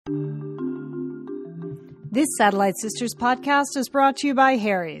This Satellite Sisters podcast is brought to you by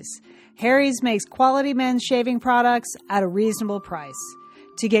Harry's. Harry's makes quality men's shaving products at a reasonable price.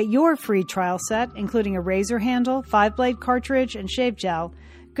 To get your free trial set, including a razor handle, 5-blade cartridge, and shave gel,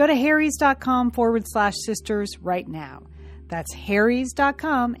 go to harrys.com/sisters right now. That's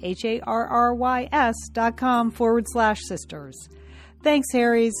harrys.com, HARRYS.com/sisters. Thanks,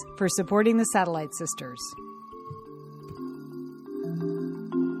 Harry's, for supporting the Satellite Sisters.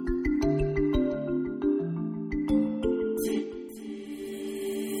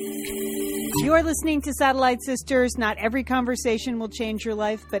 You're listening to Satellite Sisters. Not every conversation will change your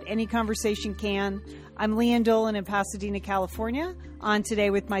life, but any conversation can. I'm Leanne Dolan in Pasadena, California. On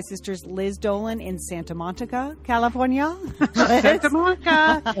today with my sisters Liz Dolan in Santa Monica, California. Santa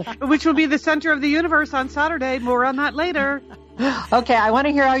Monica, which will be the center of the universe on Saturday. More on that later. Okay, I want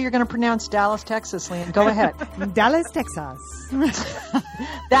to hear how you're going to pronounce Dallas, Texas, Leanne. Go ahead. Dallas, Texas.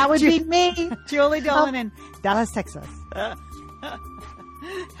 That would be me. Julie Dolan in Dallas, Texas.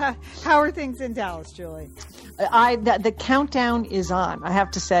 How are things in Dallas, Julie? The countdown is on. I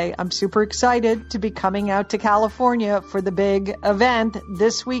have to say, I'm super excited to be coming out to California for the big event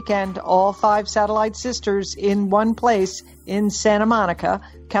this weekend. All 5 Satellite Sisters in one place in Santa Monica,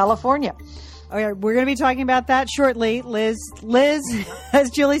 California. Okay, we're going to be talking about that shortly. Liz, as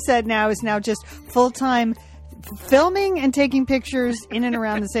Julie said, is now just full-time filming and taking pictures in and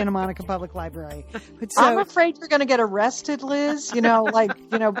around the Santa Monica Public Library. So, I'm afraid you're going to get arrested, Liz.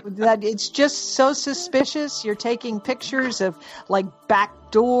 That it's just so suspicious. You're taking pictures of back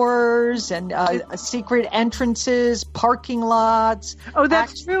doors and secret entrances, parking lots. Oh,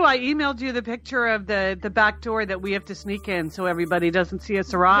 that's true. I emailed you the picture of the back door that we have to sneak in so everybody doesn't see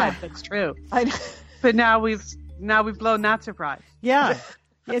us arrive. Yeah. That's true. But now we've blown that surprise. Yeah.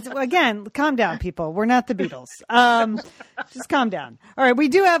 Again, calm down, people. We're not the Beatles. Just calm down. All right, we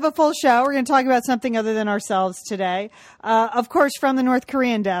do have a full show. We're going to talk about something other than ourselves today. Of course, from the North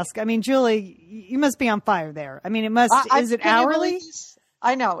Korean desk. I mean, Julie, you must be on fire there. I mean, it must. Is it hourly?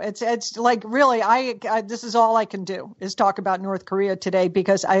 I know it's really this is all I can do is talk about North Korea today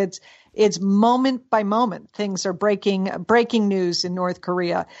because it's moment by moment things are breaking news in North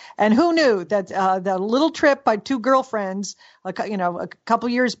Korea. And who knew that the little trip by 2 girlfriends a couple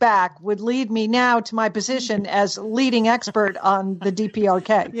years back would lead me now to my position as leading expert on the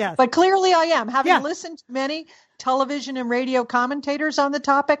DPRK. Yes. But clearly I am, having listened to many television and radio commentators on the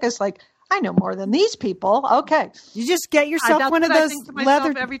topic. It's I know more than these people. Okay. You just get yourself one of those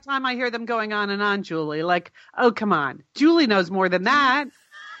leather. Every time I hear them going on and on, Julie, oh, come on. Julie knows more than that.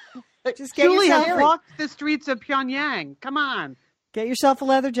 Just get Julie yourself has walked the streets of Pyongyang. Come on. Get yourself a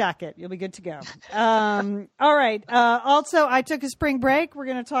leather jacket. You'll be good to go. All right. Also, I took a spring break. We're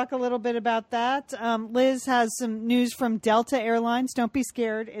going to talk a little bit about that. Liz has some news from Delta Airlines. Don't be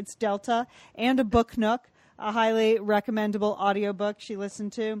scared. It's Delta and a Book Nook, a highly recommendable audiobook she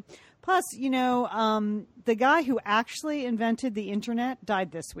listened to. Plus, the guy who actually invented the internet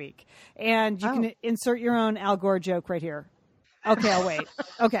died this week. And you can insert your own Al Gore joke right here. Okay, I'll wait.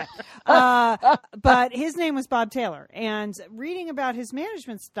 Okay. But his name was Bob Taylor. And reading about his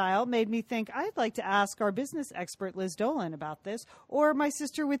management style made me think I'd like to ask our business expert, Liz Dolan, about this, or my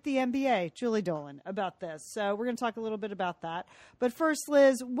sister with the MBA, Julie Dolan, about this. So we're going to talk a little bit about that. But first,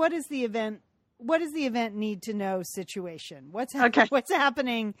 Liz, what does the event need to know situation? What's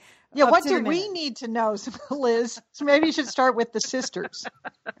happening? Yeah, what do we need to know, Liz? So maybe you should start with the sisters.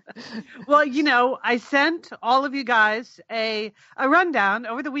 Well, I sent all of you guys a rundown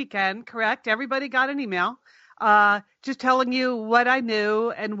over the weekend, correct? Everybody got an email just telling you what I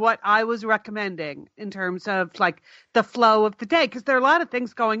knew and what I was recommending in terms of the flow of the day, because there are a lot of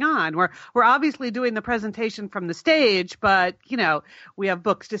things going on. We're obviously doing the presentation from the stage, but we have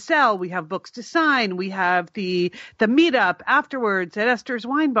books to sell, we have books to sign, we have the meetup afterwards at Esther's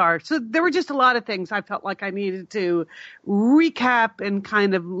Wine Bar. So there were just a lot of things I felt like I needed to recap and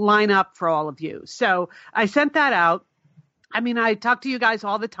kind of line up for all of you. So I sent that out. I mean, I talk to you guys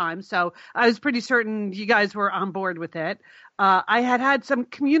all the time, so I was pretty certain you guys were on board with it. I had some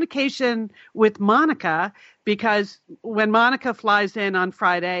communication with Monica because when Monica flies in on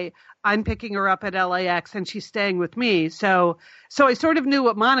Friday, I'm picking her up at LAX and she's staying with me. So I sort of knew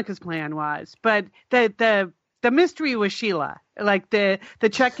what Monica's plan was, but the mystery was Sheila, the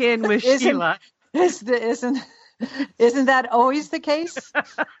check-in with Sheila. Isn't that always the case?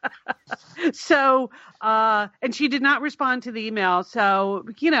 So, and she did not respond to the email. So,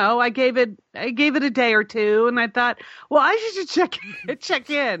 I gave it a day or two, and I thought, well, I should check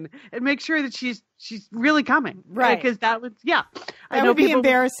in and make sure that she's really coming, right? Because that would, that would be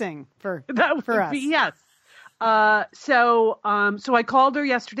embarrassing for us. Yes. So I called her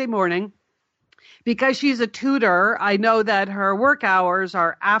yesterday morning. Because she's a tutor, I know that her work hours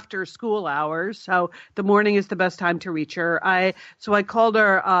are after school hours, so the morning is the best time to reach her. So I called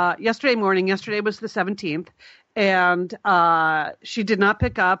her yesterday morning. Yesterday was the 17th, and she did not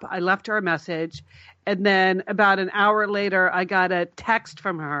pick up. I left her a message, and then about an hour later, I got a text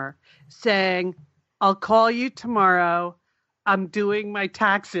from her saying, "I'll call you tomorrow. I'm doing my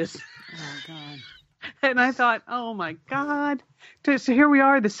taxes." Oh, God. And I thought, oh, my God. So here we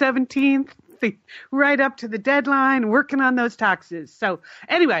are, the 17th. Right up to the deadline, working on those taxes. So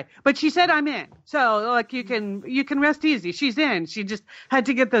anyway, but she said I'm in. So like you can rest easy. She's in. She just had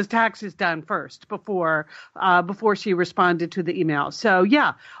to get those taxes done first before she responded to the email. So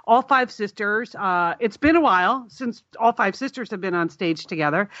yeah, all five sisters. It's been a while since all five sisters have been on stage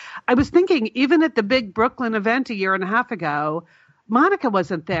together. I was thinking even at the big Brooklyn event a year and a half ago, Monica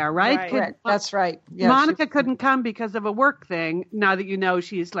wasn't there, right? Correct. That's right. Yeah, Monica couldn't come because of a work thing. Now that you know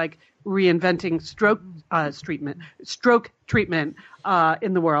she's like reinventing stroke treatment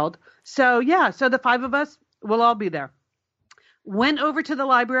in the world. So yeah, so the five of us will all be there. Went over to the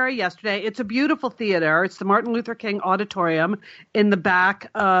library yesterday. It's a beautiful theater. It's the Martin Luther King Auditorium in the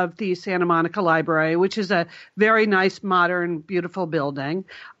back of the Santa Monica Library, which is a very nice, modern, beautiful building.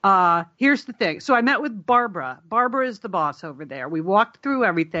 Here's the thing. So I met with Barbara. Barbara is the boss over there. We walked through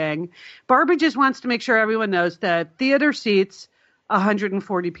everything. Barbara just wants to make sure everyone knows that theater seats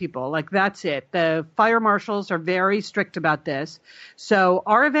 140 people. Like, that's it. The fire marshals are very strict about this. So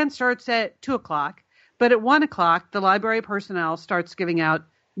our event starts at 2:00. But at 1:00, the library personnel starts giving out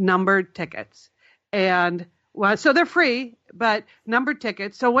numbered tickets. And so they're free, but numbered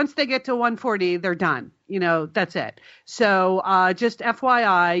tickets. So once they get to 140, they're done. That's it. So just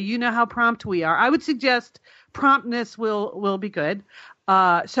FYI, you know how prompt we are. I would suggest promptness will be good.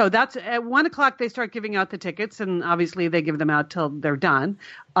 So that's at 1:00, they start giving out the tickets, and obviously they give them out till they're done.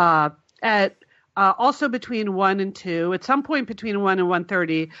 Also between 1 and 2, at some point between 1 and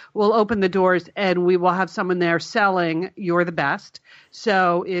 1:30, we'll open the doors and we will have someone there selling You're the Best.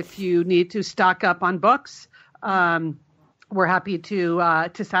 So if you need to stock up on books, we're happy to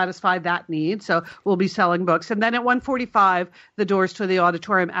satisfy that need. So we'll be selling books. And then at 1:45, the doors to the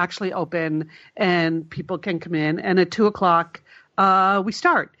auditorium actually open and people can come in. And at 2:00, we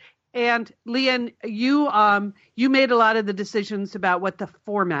start. And Lian, you made a lot of the decisions about what the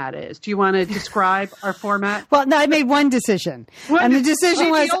format is. Do you want to describe our format? Well, no, I made one decision. And the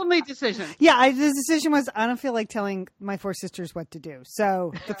decision was the only decision. Yeah, the decision was I don't feel like telling my four sisters what to do.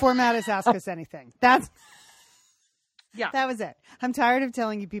 So the format is ask us anything. That was it. I'm tired of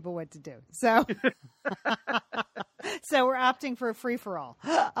telling you people what to do. So so we're opting for a free-for-all.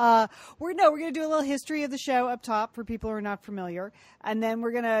 We're going to do a little history of the show up top for people who are not familiar. And then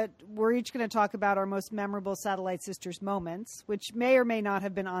we're each going to talk about our most memorable Satellite Sisters moments, which may or may not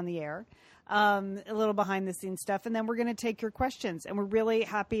have been on the air. A little behind-the-scenes stuff. And then we're going to take your questions. And we're really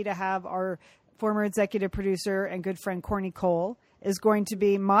happy to have our former executive producer and good friend, Corny Cole, is going to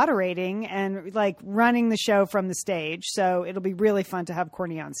be moderating and running the show from the stage. So it'll be really fun to have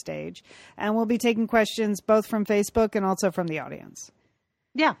Corny on stage. And we'll be taking questions both from Facebook and also from the audience.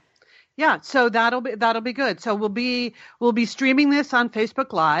 Yeah. Yeah. So that'll be good. So we'll be streaming this on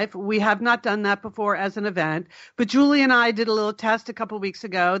Facebook Live. We have not done that before as an event, but Julie and I did a little test a couple of weeks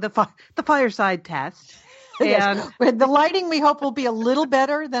ago, the fireside test. Yes. The lighting, we hope, will be a little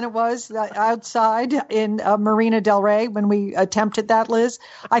better than it was outside in Marina Del Rey when we attempted that, Liz.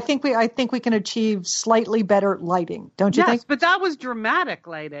 I think we can achieve slightly better lighting, don't you think? Yes, but that was dramatic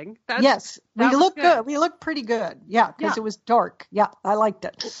lighting. We looked good. We looked pretty good. Yeah, because it was dark. Yeah, I liked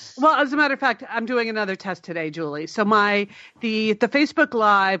it. Well, as a matter of fact, I'm doing another test today, Julie. So the Facebook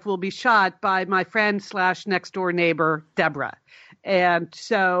Live will be shot by my friend / next door neighbor, Deborah. And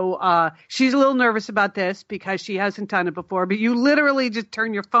so she's a little nervous about this because she hasn't done it before, but you literally just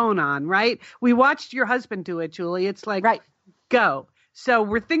turn your phone on, right? We watched your husband do it, Julie. It's like, right. Go. So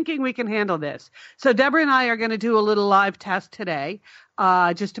we're thinking we can handle this. So Deborah and I are going to do a little live test today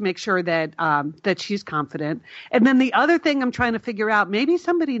just to make sure that she's confident. And then the other thing I'm trying to figure out, maybe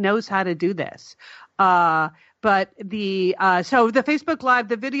somebody knows how to do this. But so the Facebook Live,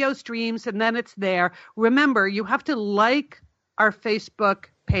 the video streams, and then it's there. Remember, you have to like our Facebook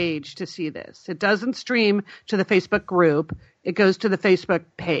page to see this. It doesn't stream to the Facebook group. It goes to the Facebook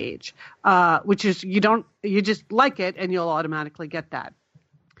page, which is you just like it and you'll automatically get that.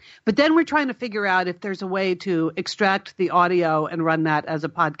 But then we're trying to figure out if there's a way to extract the audio and run that as a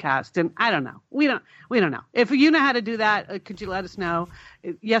podcast. And I don't know. We don't know. If you know how to do that, could you let us know?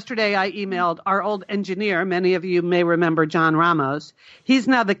 Yesterday, I emailed our old engineer. Many of you may remember John Ramos. He's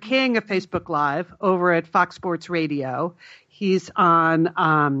now the king of Facebook Live over at Fox Sports Radio. He's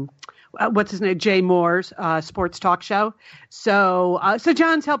on what's his name? Jay Moore's sports talk show. So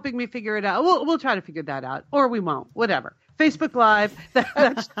John's helping me figure it out. We'll try to figure that out, or we won't. Whatever. Facebook Live.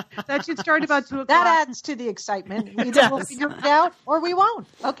 That should start about 2:00. That adds to the excitement. Either we'll figure it out or we won't.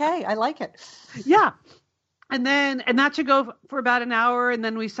 Okay, I like it. Yeah. And that should go for about an hour, and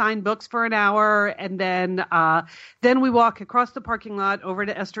then we sign books for an hour, and then we walk across the parking lot over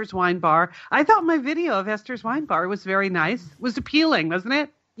to Esther's Wine Bar. I thought my video of Esther's Wine Bar was very nice. It was appealing, wasn't it?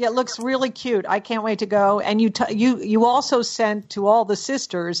 Yeah, it looks really cute. I can't wait to go. And you also sent to all the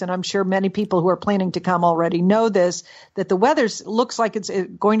sisters, and I'm sure many people who are planning to come already know this, that the weather looks like it's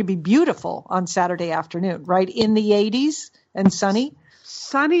going to be beautiful on Saturday afternoon, right? In the 80s and sunny.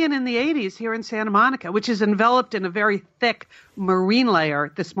 Sunny and in the 80s here in Santa Monica, which is enveloped in a very thick marine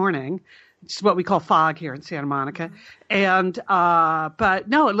layer this morning. It's what we call fog here in Santa Monica. And, but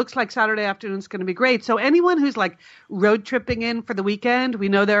no, it looks like Saturday afternoon is going to be great. So anyone who's like road tripping in for the weekend, we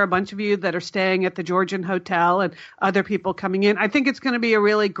know there are a bunch of you that are staying at the Georgian Hotel and other people coming in. I think it's going to be a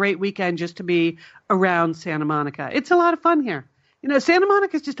really great weekend just to be around Santa Monica. It's a lot of fun here. Santa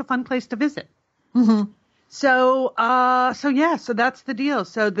Monica is just a fun place to visit. Mm-hmm. So that's the deal.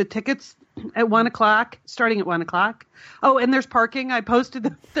 So the tickets at 1:00, starting at 1:00. Oh, and there's parking. I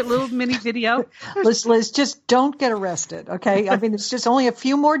posted the little mini video. Liz, just don't get arrested, okay? I mean, it's just only a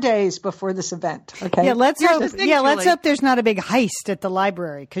few more days before this event, okay? Yeah, let's hope there's not a big heist at the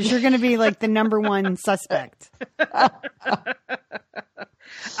library, because you're going to be like the number one suspect.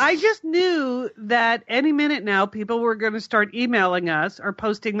 I just knew that any minute now people were going to start emailing us or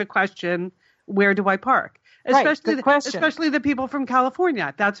posting the question, where do I park? Especially the people from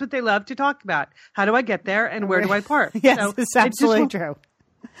California. That's what they love to talk about. How do I get there and where do I park? Yes, so it's absolutely true.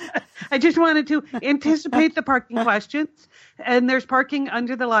 I just wanted to anticipate the parking questions. And there's parking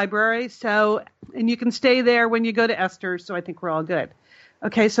under the library. And you can stay there when you go to Esther's. So I think we're all good.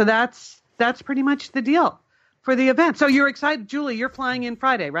 Okay, so that's pretty much the deal for the event. So you're excited. Julie, you're flying in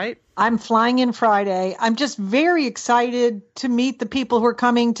Friday, right? I'm flying in Friday. I'm just very excited to meet the people who are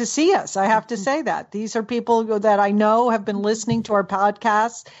coming to see us. I have to say that. These are people that I know have been listening to our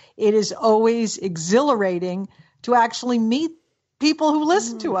podcasts. It is always exhilarating to actually meet people who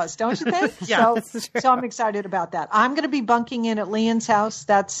listen to us, don't you think? Yeah, so I'm excited about that. I'm going to be bunking in at Lean's house.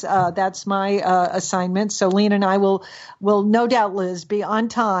 That's my assignment. So Lean and I will no doubt, Liz, be on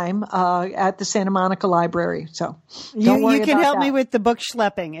time at the Santa Monica Library. So don't worry you can about help that. me with the book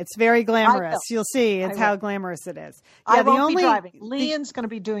schlepping. It's very glamorous. You'll see how glamorous it is. Yeah, I won't be driving. Lean's going to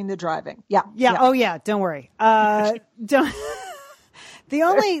be doing the driving. Yeah. Oh yeah. Don't worry. Don't. The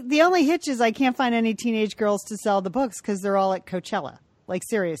only hitch is I can't find any teenage girls to sell the books because they're all at Coachella. Like,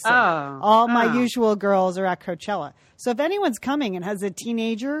 seriously. All my usual girls are at Coachella. So if anyone's coming and has a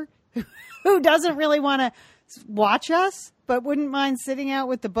teenager who doesn't really want to watch us but wouldn't mind sitting out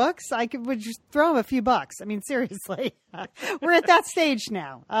with the books, would just throw them a few bucks. I mean, seriously. We're at that stage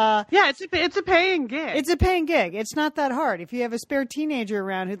now. Yeah, it's a paying gig. It's a paying gig. It's not that hard. If you have a spare teenager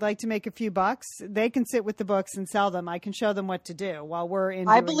around who'd like to make a few bucks, they can sit with the books and sell them. I can show them what to do while we're in.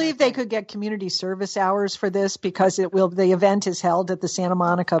 I believe they could get community service hours for this because the event is held at the Santa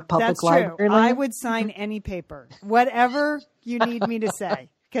Monica Public Library. That's true. I would sign any paper, whatever you need me to say.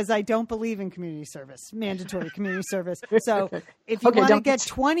 Because I don't believe in community service, mandatory community service. So if you want to get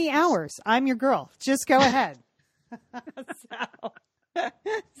 20 hours, I'm your girl. Just go ahead.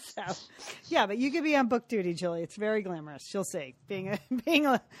 Yeah, but you could be on book duty, Julie. It's very glamorous. You'll see. Being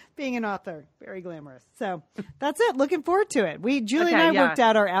an author, very glamorous. So that's it. Looking forward to it. Julie and I worked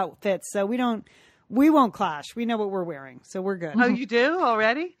out our outfits, so we won't clash. We know what we're wearing, so we're good. Oh, you do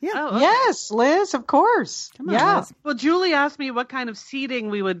already? Yeah. Oh, okay. Yes, Liz, of course. Come on, Liz. Well, Julie asked me what kind of seating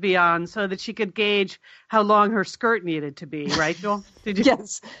we would be on so that she could gauge how long her skirt needed to be, right, Joel? Did you?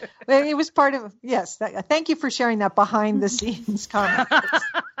 Yes. It was part of, yes. Thank you for sharing that behind the scenes comment.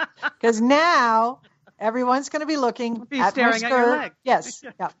 Because now everyone's going to be looking at my skirt. At your leg. Yes.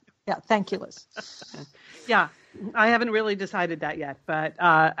 Yeah. Thank you, Liz. Yeah. I haven't really decided that yet, but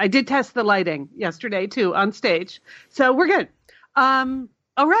I did test the lighting yesterday too on stage, so we're good. All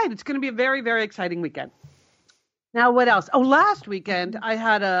right, it's going to be a very, very exciting weekend. Now, what else? Oh, last weekend I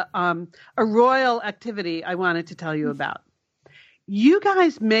had a royal activity I wanted to tell you about. You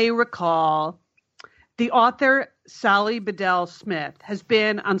guys may recall the author, Sally Bedell Smith, has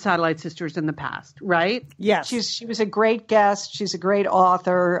been on Satellite Sisters in the past, right? Yes. She was a great guest. She's a great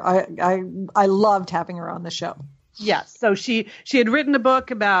author. I loved having her on the show. Yes. So she had written a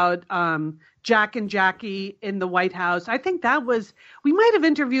book about Jack and Jackie in the White House. I think we might have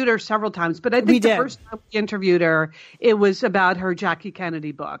interviewed her several times, but I think the first time we interviewed her, it was about her Jackie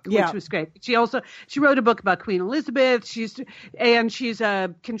Kennedy book, which was great. She wrote a book about Queen Elizabeth. She's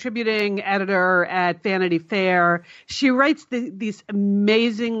a contributing editor at Vanity Fair. She writes these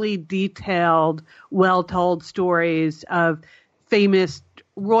amazingly detailed, well-told stories of famous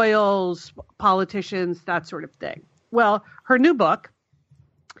royals, politicians, that sort of thing. Well, her new book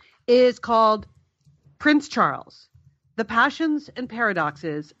is called Prince Charles, The Passions and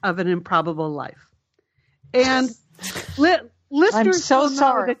Paradoxes of an Improbable Life. And listeners so will know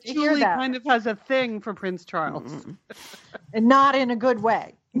sorry that to hear Julie that. kind of has a thing for Prince Charles. And not in a good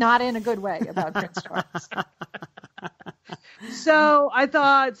way. Not in a good way about Prince Charles. So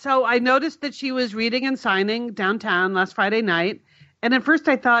I noticed that she was reading and signing downtown last Friday night. And at first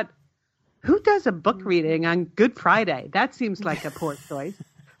I thought, who does a book reading on Good Friday? That seems like a poor choice.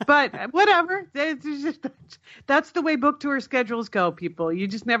 But whatever. That's the way book tour schedules go, people. You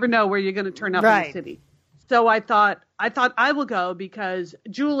just never know where you're going to turn up in the city. So I thought I will go because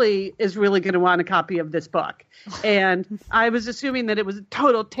Julie is really going to want a copy of this book. And I was assuming that it was a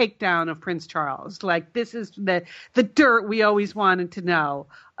total takedown of Prince Charles. Like, this is the dirt we always wanted to know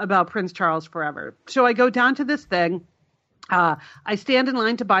about Prince Charles forever. So I go down to this thing. I stand in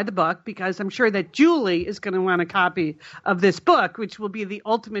line to buy the book because I'm sure that Julie is going to want a copy of this book, which will be the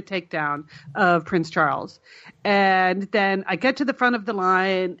ultimate takedown of Prince Charles. And then I get to the front of the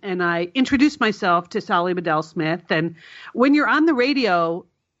line and I introduce myself to Sally Bedell Smith. And when you're on the radio,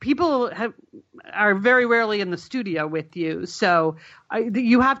 people are very rarely in the studio with you. So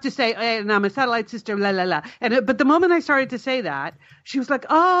you have to say, hey, and I'm a Satellite Sister, la, la, la. But the moment I started to say that, she was like,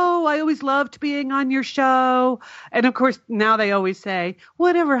 oh, I always loved being on your show. And of course, now they always say,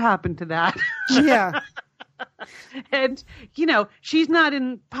 whatever happened to that? Yeah. And, she's not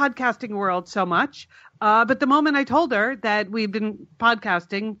in podcasting world so much. But the moment I told her that we've been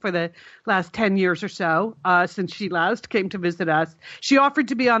podcasting for the last 10 years or so, since she last came to visit us, she offered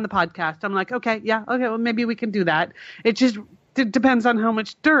to be on the podcast. I'm like, okay, well, maybe we can do that. It just depends on how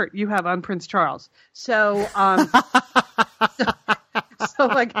much dirt you have on Prince Charles. So,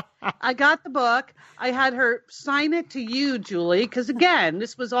 like, I got the book. I had her sign it to you, Julie, because again,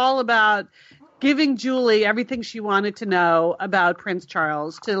 this was all about giving Julie everything she wanted to know about Prince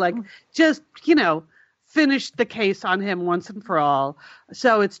Charles to just, finish the case on him once and for all.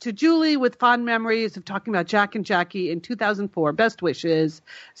 So it's to Julie with fond memories of talking about Jack and Jackie in 2004. Best wishes,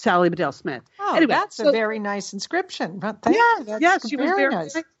 Sally Bedell Smith. Oh, anyway, that's a very nice inscription. Thank you. Yes, she was very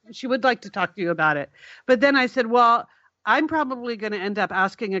nice. She would like to talk to you about it. But then I said, well, I'm probably going to end up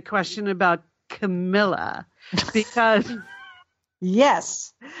asking a question about Camilla because...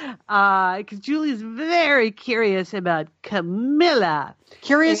 Yes. Because Julie's very curious about Camilla.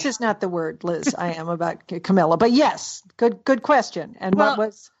 Curious is not the word, Liz, I am about Camilla. But yes, good question. And what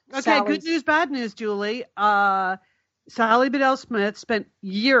was Sally's... good news, bad news, Julie. Sally Bedell Smith spent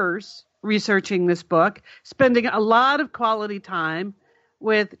years researching this book, spending a lot of quality time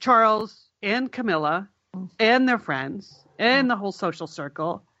with Charles and Camilla and their friends and the whole social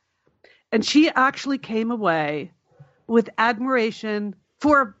circle. And she actually came away with admiration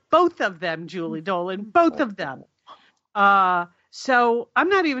for both of them, Julie Dolan, both of them. So I'm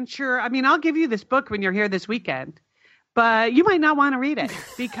not even sure. I mean, I'll give you this book when you're here this weekend, but you might not want to read it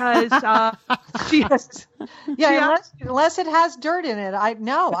because unless it has dirt in it.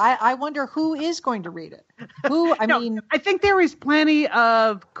 I wonder who is going to read it. I think there is plenty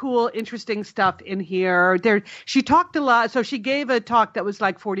of cool, interesting stuff in here. She talked a lot. So she gave a talk that was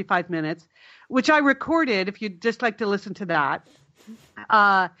like 45 minutes. Which I recorded if you'd just like to listen to that.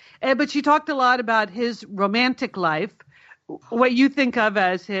 But she talked a lot about his romantic life, what you think of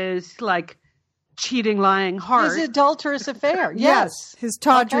as his cheating, lying heart. His adulterous affair. Yes. His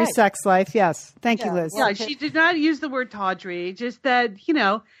tawdry sex life. Yes. Thank you, Liz. Yeah, she did not use the word tawdry, just that,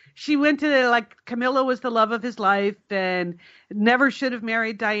 she went to Camilla was the love of his life and never should have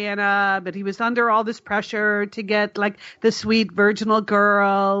married Diana, but he was under all this pressure to get the sweet virginal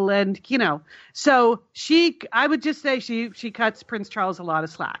girl. And, so I would just say she cuts Prince Charles a lot of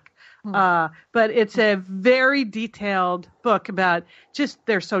slack. But it's a very detailed book about just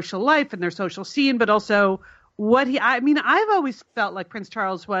their social life and their social scene, but also I've always felt like Prince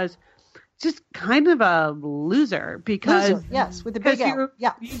Charles was just kind of a loser because yes, with the big L.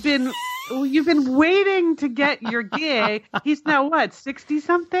 Yeah. You've been waiting to get your gig. He's now 60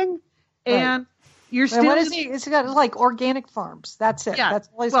 something, and You're And still. what is he? It's got like organic farms. That's it. Yeah. That's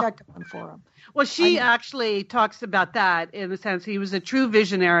all he's got going for him. Well, she actually talks about that in the sense he was a true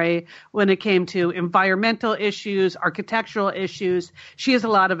visionary when it came to environmental issues, architectural issues. She has a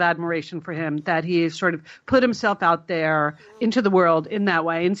lot of admiration for him that he sort of put himself out there into the world in that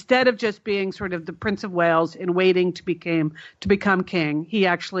way. Instead of just being sort of the Prince of Wales and waiting to become king, he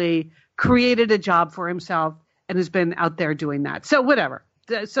actually created a job for himself and has been out there doing that. So whatever.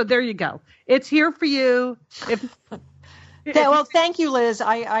 So there you go. It's here for you. Well, thank you, Liz.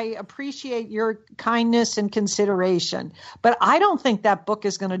 I appreciate your kindness and consideration, but I don't think that book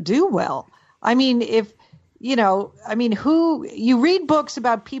is going to do well. I mean, who you read books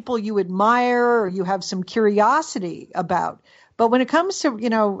about people you admire or you have some curiosity about, but when it comes to,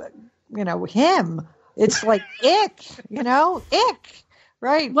 him, it's like ick,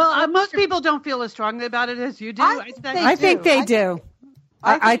 right? Well, most people don't feel as strongly about it as you do. I think they do.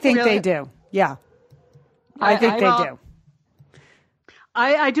 I think they do. Yeah. I think they do.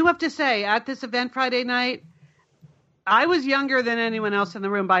 I do have to say, at this event Friday night, I was younger than anyone else in the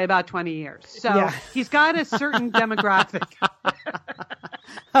room by about 20 years. So he's got a certain demographic.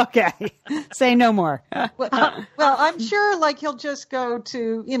 Okay. Say no more. Well, I'm sure like he'll just go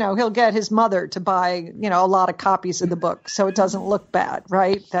to, he'll get his mother to buy, a lot of copies of the book so it doesn't look bad,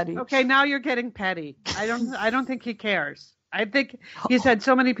 right? Okay, now you're getting petty. I don't think he cares. I think he's had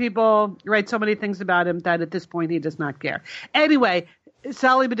so many people write so many things about him that at this point he does not care. Anyway,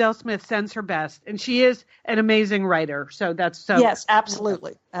 Sally Bedell Smith sends her best, and she is an amazing writer. So that's so. Yes,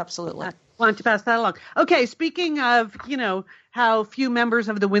 absolutely. Absolutely. I want to pass that along. Okay, speaking of, how few members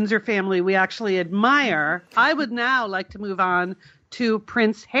of the Windsor family we actually admire, I would now like to move on to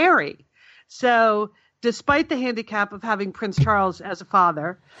Prince Harry. So despite the handicap of having Prince Charles as a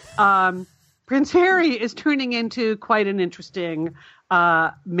father, Prince Harry is turning into quite an interesting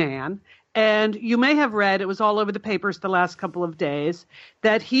man. And you may have read, it was all over the papers the last couple of days,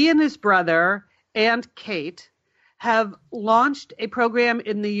 that he and his brother and Kate have launched a program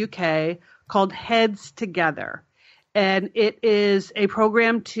in the UK called Heads Together. And it is a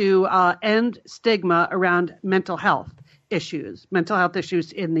program to end stigma around mental health issues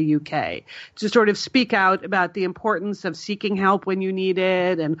in the UK, to sort of speak out about the importance of seeking help when you need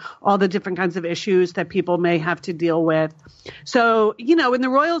it and all the different kinds of issues that people may have to deal with. So, and the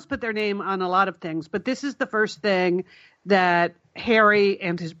royals put their name on a lot of things, but this is the first thing that Harry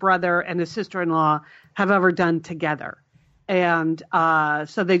and his brother and his sister-in-law have ever done together. And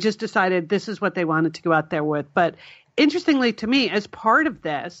so they just decided this is what they wanted to go out there with. But interestingly to me, as part of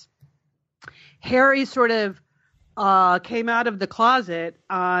this, Harry sort of came out of the closet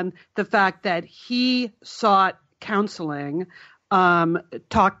on the fact that he sought counseling,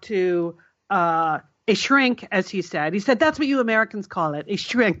 talked to a shrink, as he said. He said, that's what you Americans call it, a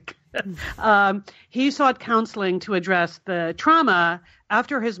shrink. He sought counseling to address the trauma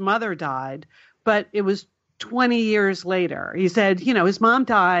after his mother died, but it was 20 years later. He said, his mom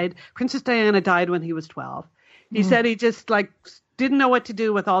died. Princess Diana died when he was 12. He said he just didn't know what to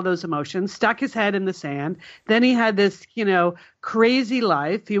do with all those emotions, stuck his head in the sand. Then he had this, crazy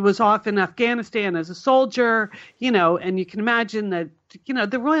life. He was off in Afghanistan as a soldier, and you can imagine that,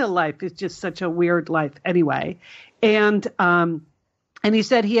 the royal life is just such a weird life anyway. And he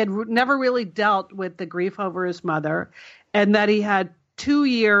said he had never really dealt with the grief over his mother, and that he had 2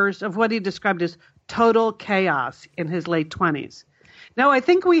 years of what he described as total chaos in his late 20s. Now, I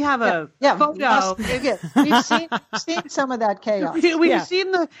think we have a photo. We've seen some of that chaos. We've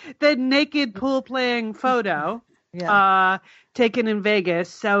seen the naked pool playing photo taken in Vegas.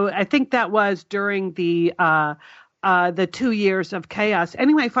 So I think that was during the 2 years of chaos.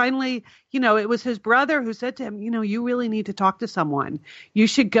 Anyway, finally, it was his brother who said to him, you really need to talk to someone. You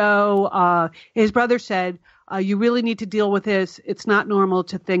should go. His brother said, you really need to deal with this. It's not normal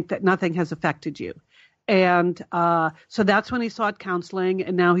to think that nothing has affected you. And so that's when he sought counseling,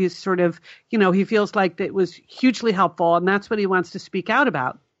 and now he's sort of, he feels like it was hugely helpful, and that's what he wants to speak out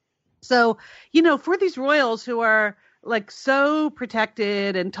about. So, for these royals who are so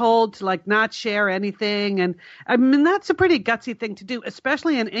protected and told to not share anything, and I mean that's a pretty gutsy thing to do,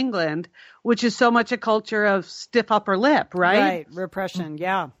 especially in England, which is so much a culture of stiff upper lip, right? Right, repression.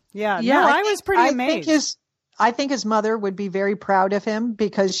 Yeah. No, I was pretty amazed. I think his mother would be very proud of him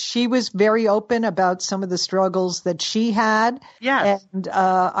because she was very open about some of the struggles that she had. Yes. And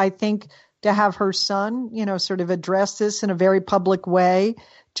I think to have her son, sort of address this in a very public way,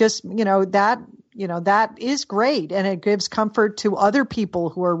 just, that is great. And it gives comfort to other people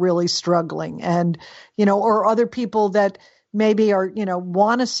who are really struggling and, or other people that maybe are,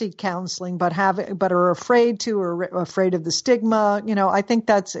 want to seek counseling, but are afraid to, or afraid of the stigma. I think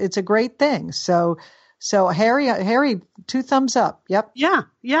it's a great thing. So Harry, 2 thumbs up. Yep.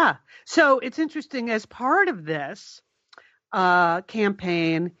 Yeah. So it's interesting, as part of this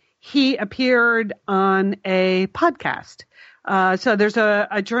campaign, he appeared on a podcast. So there's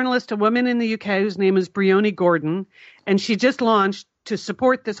a journalist, a woman in the UK whose name is Bryony Gordon, and she just launched, to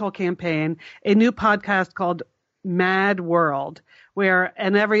support this whole campaign, a new podcast called Mad World, where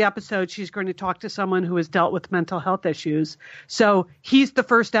in every episode she's going to talk to someone who has dealt with mental health issues. So he's the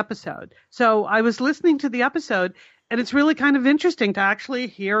first episode. So I was listening to the episode, and it's really kind of interesting to actually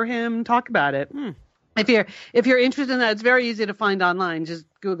hear him talk about it. If you're interested in that, it's very easy to find online. Just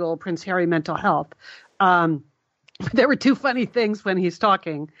Google Prince Harry mental health. There were 2 funny things when he's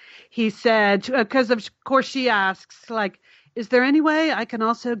talking. He said, because of course she asks, like, is there any way I can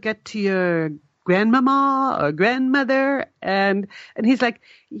also get to your grandmama or grandmother? And he's like,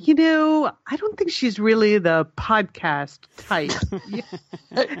 I don't think she's really the podcast type.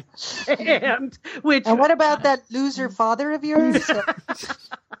 and what about that loser father of yours?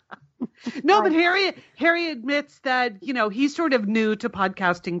 No, but Harry admits that, he's sort of new to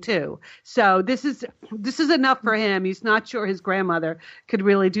podcasting too. So this is enough for him. He's not sure his grandmother could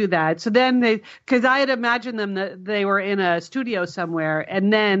really do that. So then because I had imagined them that they were in a studio somewhere,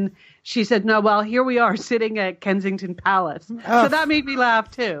 and then she said, no, well, here we are sitting at Kensington Palace. So that made me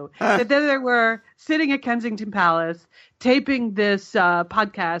laugh too. That then they were sitting at Kensington Palace taping this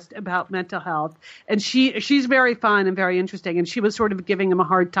podcast about mental health. And she's very fun and very interesting. And she was sort of giving him a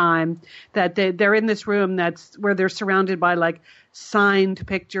hard time that they're in this room that's where they're surrounded by like signed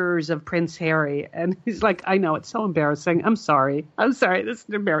pictures of Prince Harry. And he's like, I know, it's so embarrassing. I'm sorry. This is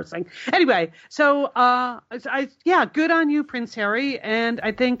embarrassing. Anyway, so good on you, Prince Harry. And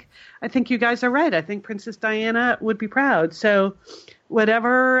I think you guys are right. I think Princess Diana would be proud. So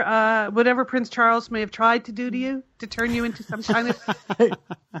whatever Prince Charles may have tried to do to you, to turn you into some kind of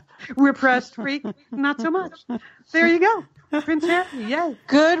repressed freak, not so much. There you go. Prince Harry, yay.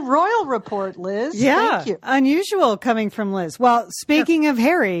 Good royal report, Liz. Yeah, thank you. Unusual coming from Liz. Well, speaking of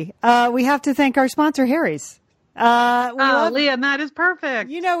Harry, we have to thank our sponsor, Harry's. Leah, that is perfect.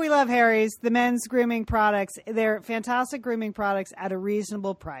 We love Harry's, the men's grooming products. They're fantastic grooming products at a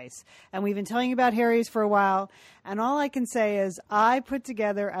reasonable price. And we've been telling you about Harry's for a while. And all I can say is I put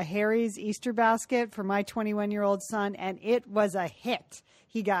together a Harry's Easter basket for my 21-year-old son, and it was a hit.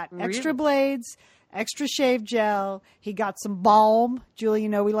 He got extra blades, extra shave gel. He got some balm. Julie,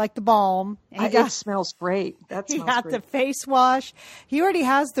 we like the balm. It smells great. He got the face wash. He already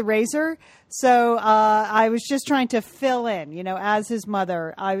has the razor. So I was just trying to fill in, as his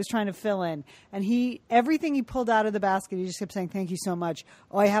mother, I was trying to fill in. And everything he pulled out of the basket, he just kept saying, thank you so much.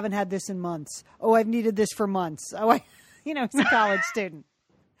 Oh, I haven't had this in months. Oh, I've needed this for months. Oh, he's a college student.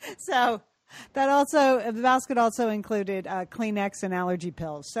 So the basket also included Kleenex and allergy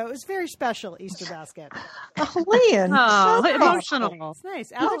pills. So it was a very special Easter basket. Oh, Leanne. Emotional. It's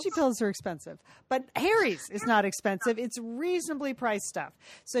nice. Allergy pills are expensive, but Harry's is not expensive. It's reasonably priced stuff.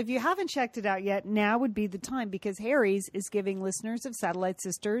 So if you haven't checked it out yet, now would be the time, because Harry's is giving listeners of Satellite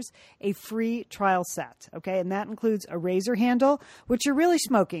Sisters a free trial set. Okay. And that includes a razor handle, which you're really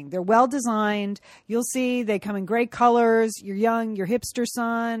smoking. They're well designed. You'll see they come in great colors. You're young, your hipster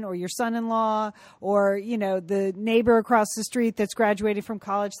son or your son-in-law, or, the neighbor across the street that's graduated from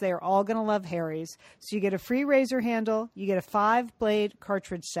college, they are all going to love Harry's. So you get a free razor handle, you get a 5-blade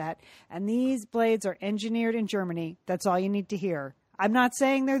cartridge set, and these blades are engineered in Germany. That's all you need to hear. I'm not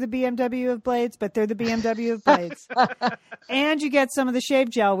saying they're the BMW of blades, but they're the BMW of blades. And you get some of the shave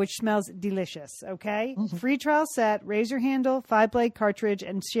gel, which smells delicious, okay? Mm-hmm. Free trial set, razor handle, 5-blade cartridge,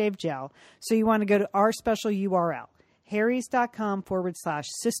 and shave gel. So you want to go to our special URL.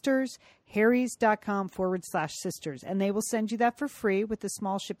 harrys.com/sisters, harrys.com/sisters. And they will send you that for free with a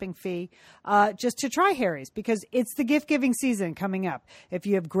small shipping fee, just to try Harry's, because it's the gift-giving season coming up. If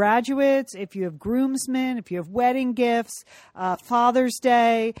you have graduates, if you have groomsmen, if you have wedding gifts, Father's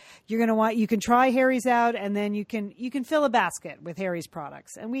Day, you can try Harry's out, and then you can fill a basket with Harry's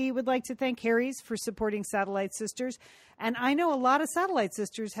products. And we would like to thank Harry's for supporting Satellite Sisters. And I know a lot of Satellite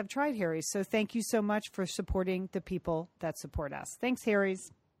Sisters have tried Harry's, so thank you so much for supporting the people that support us. Thanks,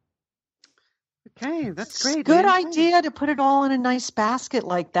 Harry's. Okay, that's great. Good idea to put it all in a nice basket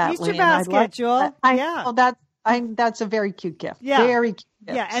like that. Easter basket, Jewel. That's a very cute gift. Yeah. Very cute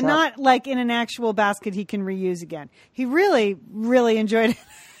gift. Yeah, and not like in an actual basket he can reuse again. He really, really enjoyed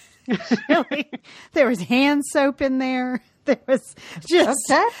it. There was hand soap in there. There was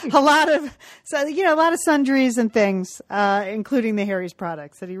just a lot of sundries and things, including the Harry's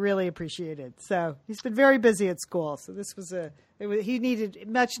products that he really appreciated. So he's been very busy at school. So this was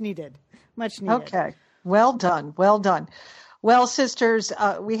much needed. Okay. Well done. Well done. Well, sisters,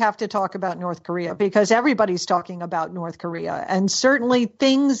 we have to talk about North Korea because everybody's talking about North Korea. And certainly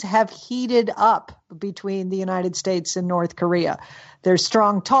things have heated up between the United States and North Korea. There's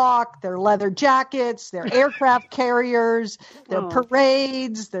strong talk, their leather jackets, their aircraft carriers, their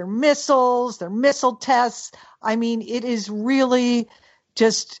parades, their missiles, their missile tests. I mean, it is really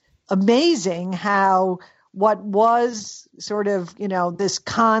just amazing how what was sort of, this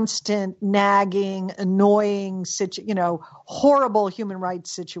constant nagging, annoying, horrible human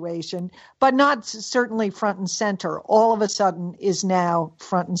rights situation, but not certainly front and center, all of a sudden is now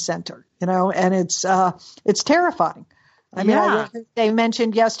front and center, and it's terrifying. I mean, they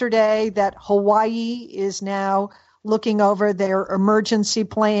mentioned yesterday that Hawaii is now looking over their emergency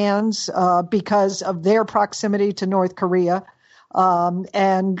plans because of their proximity to North Korea.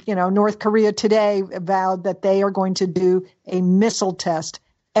 And North Korea today vowed that they are going to do a missile test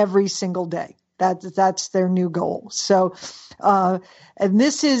every single day. That's their new goal. So, and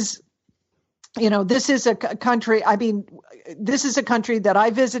this is a country, this is a country that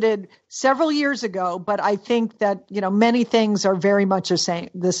I visited several years ago, but I think that, many things are very much the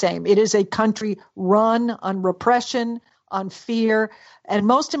same. It is a country run on repression, on fear, and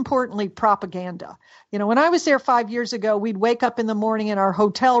most importantly, propaganda. When I was there 5 years ago, we'd wake up in the morning in our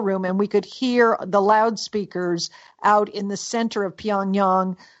hotel room and we could hear the loudspeakers out in the center of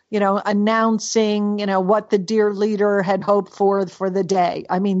Pyongyang, announcing, what the dear leader had hoped for the day.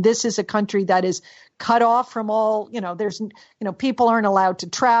 I mean, this is a country that is cut off from all, people aren't allowed to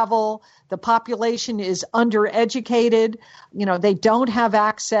travel. The population is undereducated. They don't have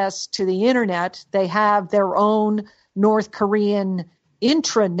access to the internet. They have their own North Korean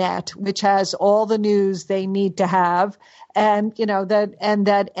intranet, which has all the news they need to have, and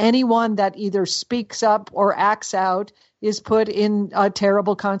that anyone that either speaks up or acts out is put in a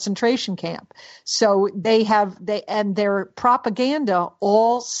terrible concentration camp. So their propaganda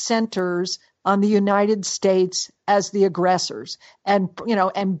all centers on the United States as the aggressors and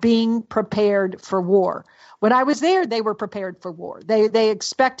being prepared for war. When I was there, they were prepared for war. They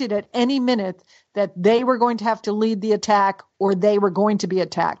expected at any minute that they were going to have to lead the attack or they were going to be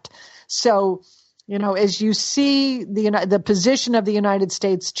attacked. So, as you see the position of the United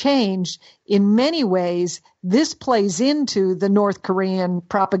States change, in many ways, this plays into the North Korean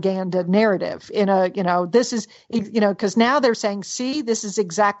propaganda narrative. This is, because now they're saying, see, this is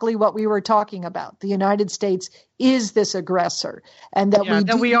exactly what we were talking about. The United States is this aggressor, and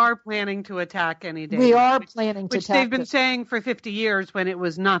that we are planning to attack any day. We are planning to attack. Which they've been saying for 50 years when it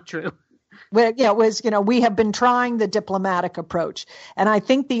was not true. Well, yeah, it was, we have been trying the diplomatic approach. And I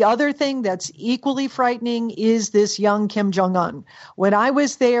think the other thing that's equally frightening is this young Kim Jong-un. When I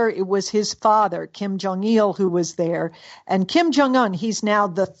was there, it was his father, Kim Jong-il, who was there. And Kim Jong-un, he's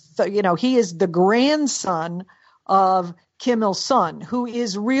now he is the grandson of Kim Il-sung, who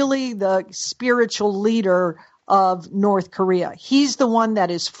is really the spiritual leader of North Korea. He's the one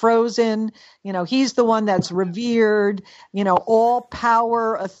that is frozen. He's the one that's revered. All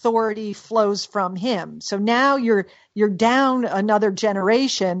power, authority flows from him. So now you're down another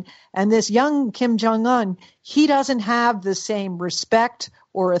generation, and this young Kim Jong-un, he doesn't have the same respect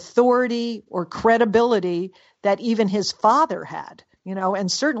or authority or credibility that even his father had, and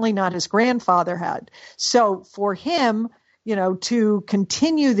certainly not his grandfather had. So for him, to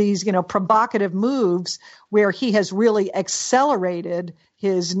continue these, provocative moves where he has really accelerated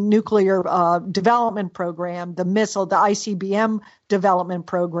his nuclear development program, the ICBM development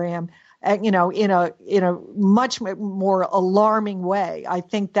program, in a much more alarming way. I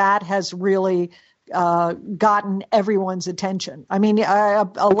think that has really gotten everyone's attention. I mean,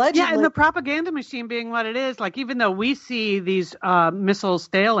 allegedly. Yeah, and the propaganda machine being what it is, like even though we see these missiles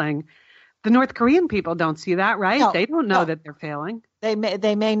failing, the North Korean people don't see that, right? No, they don't know that they're failing. They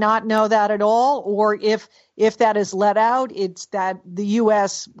may not know that at all, or if that is let out, it's that the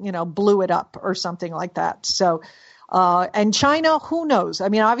U.S. blew it up or something like that. So, and China, who knows? I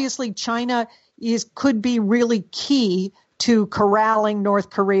mean, obviously, China could be really key to corralling North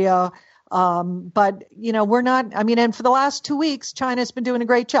Korea. But we're not. I mean, and for the last 2 weeks, China's been doing a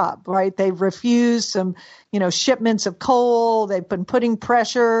great job, right? They've refused some, shipments of coal. They've been putting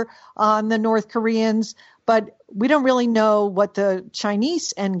pressure on the North Koreans. but we don't really know what the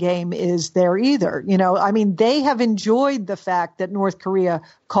Chinese endgame is there either. I mean, they have enjoyed the fact that North Korea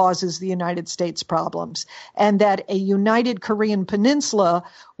causes the United States problems, and that a united Korean peninsula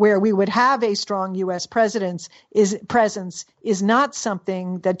where we would have a strong U.S. presence is not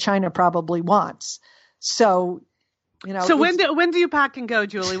something that China probably wants. So, So when do you pack and go,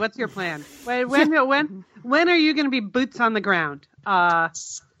 Julie? What's your plan? When are you going to be boots on the ground?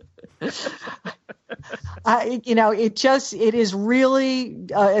 It is really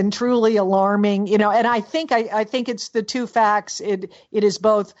and truly alarming, and I think it's the two facts. It is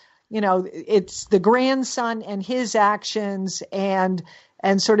both, it's the grandson and his actions and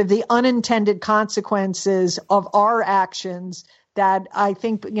sort of the unintended consequences of our actions that I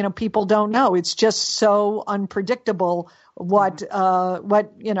think, people don't know. It's just so unpredictable what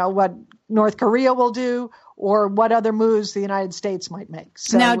North Korea will do or what other moves the United States might make.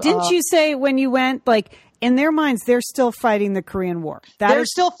 So, now, didn't you say when you went, like, in their minds, they're still fighting the Korean War? They're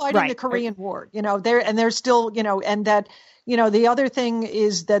still fighting the Korean War, they're still, and that, the other thing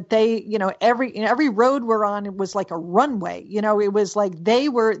is that they, every road we're on, it was like a runway. It was like they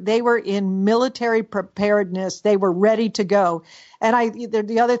were in military preparedness. They were ready to go. And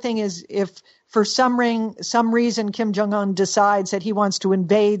the other thing is, if for some reason Kim Jong-un decides that he wants to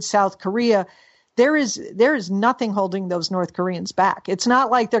invade South Korea, there is nothing holding those North Koreans back. It's not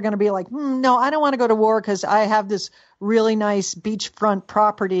like they're going to be like, no, I don't want to go to war because I have this really nice beachfront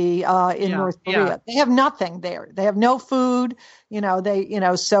property in North Korea. Yeah. They have nothing there. They have no food.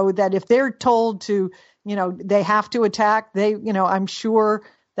 So that if they're told to, they have to attack, I'm sure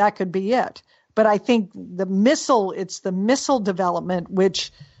that could be it. But I think it's the missile development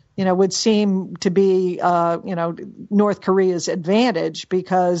which, would seem to be, North Korea's advantage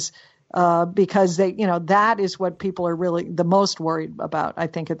because they, that is what people are really the most worried about, I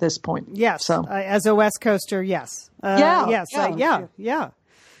think, at this point. Yes. So as a West Coaster, yes. Yeah.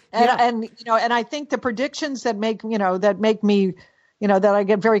 And I think the predictions that make me, that I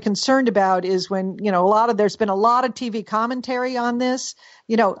get very concerned about is when, there's been a lot of TV commentary on this.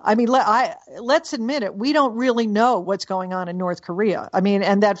 Let's admit it. We don't really know what's going on in North Korea.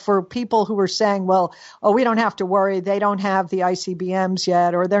 And that for people who are saying, well, we don't have to worry. They don't have the ICBMs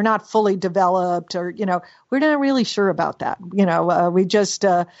yet, or they're not fully developed, or, we're not really sure about that. We just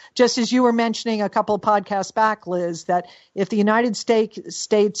as you were mentioning a couple of podcasts back, Liz, that if the United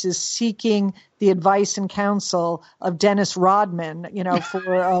States is seeking the advice and counsel of Dennis Rodman,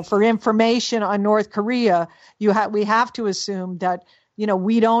 for information on North Korea, we have to assume that,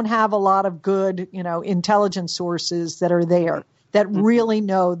 we don't have a lot of good, intelligence sources that are there that really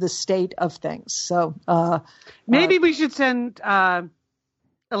know the state of things. So maybe we should send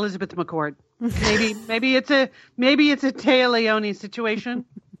Elizabeth McCord. Maybe it's a Téa Leoni situation.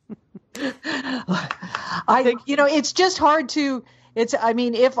 It's just hard to.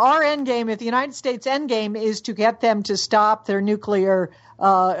 If our if the United States endgame is to get them to stop their nuclear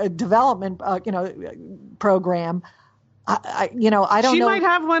development, program, I don't know. She might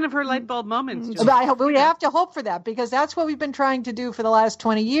have one of her light bulb moments. We have to hope for that, because that's what we've been trying to do for the last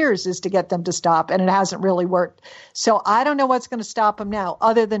 20 years is to get them to stop, and it hasn't really worked. So I don't know what's going to stop them now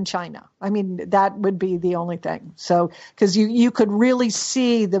other than China. That would be the only thing. So, because you could really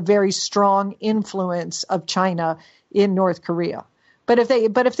see the very strong influence of China in North Korea. But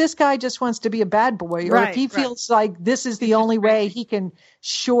if this guy just wants to be a bad boy, or if he feels like this is the only way he can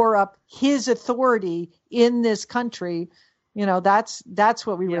shore up his authority in this country, that's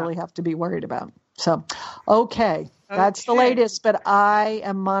what we really have to be worried about. So, okay, that's the latest, but I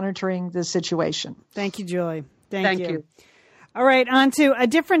am monitoring the situation. Thank you, Julie. Thank you. All right, on to a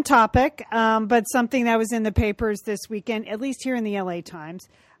different topic, but something that was in the papers this weekend, at least here in the LA Times.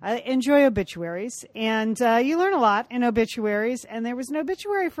 I enjoy obituaries, and you learn a lot in obituaries, and there was an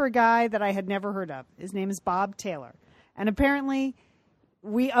obituary for a guy that I had never heard of. His name is Bob Taylor, and apparently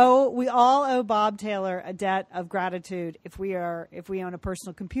we all owe Bob Taylor a debt of gratitude if we own a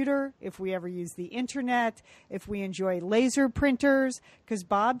personal computer, if we ever use the internet, if we enjoy laser printers, because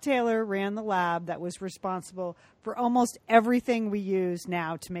Bob Taylor ran the lab that was responsible for almost everything we use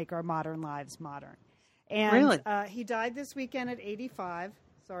now to make our modern lives modern. And really? He died this weekend at 85.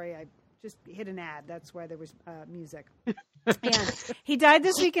 Sorry, I just hit an ad. That's why there was music. And he died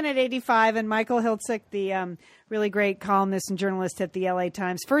this weekend at 85. And Michael Hiltzik, the really great columnist and journalist at the LA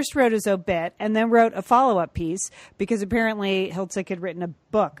Times, first wrote his obit and then wrote a follow-up piece because apparently Hiltzik had written a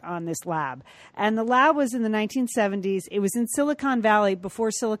book on this lab. And the lab was in the 1970s. It was in Silicon Valley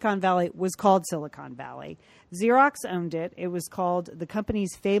before Silicon Valley was called Silicon Valley. Xerox owned it. It was called the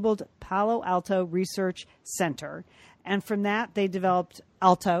company's fabled Palo Alto Research Center. And from that, they developed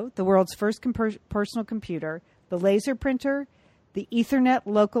Alto, the world's first personal computer, the laser printer, the Ethernet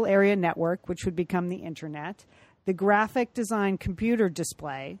local area network, which would become the internet, the graphic design computer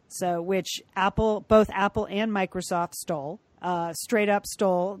display, which both Apple and Microsoft stole. Straight up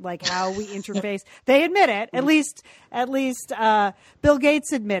stole, like how we interface. They admit it. At least Bill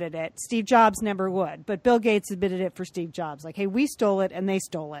Gates admitted it. Steve Jobs never would, but Bill Gates admitted it for Steve Jobs. Like, hey, we stole it and they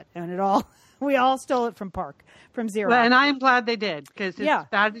stole it, and we all stole it from Xerox. Well, and I am glad they did, because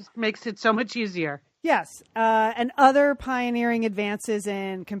that makes it so much easier. Yes, and other pioneering advances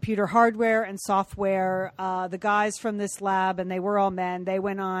in computer hardware and software. The guys from this lab, and they were all men, they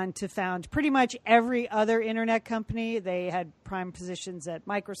went on to found pretty much every other internet company. They had prime positions at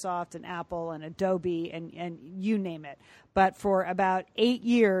Microsoft and Apple and Adobe and you name it. But for about 8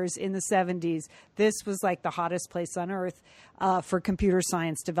 years in the 70s, this was like the hottest place on earth for computer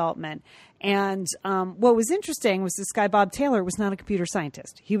science development. And what was interesting was this guy, Bob Taylor, was not a computer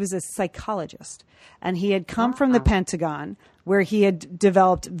scientist. He was a psychologist. And he had come from the Pentagon, where he had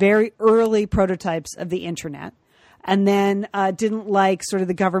developed very early prototypes of the internet. And then didn't like sort of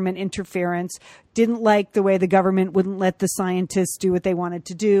the government interference, didn't like the way the government wouldn't let the scientists do what they wanted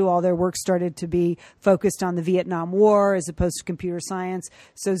to do. All their work started to be focused on the Vietnam War as opposed to computer science.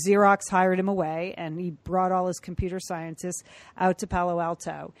 So Xerox hired him away, and he brought all his computer scientists out to Palo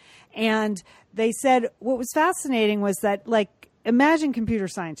Alto. And they said what was fascinating was that, like, imagine computer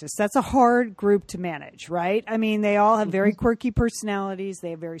scientists. That's a hard group to manage, right? I mean, they all have very quirky personalities. They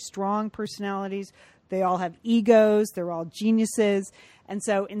have very strong personalities. They all have egos. They're all geniuses. And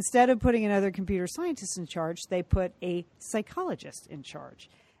so instead of putting another computer scientist in charge, they put a psychologist in charge.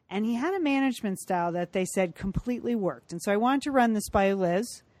 And he had a management style that they said completely worked. And so I wanted to run this by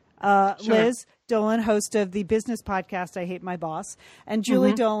Liz. Sure. Liz Dolan, host of the business podcast, I Hate My Boss, and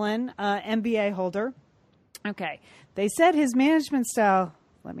Julie Dolan, MBA holder. Okay. They said his management style,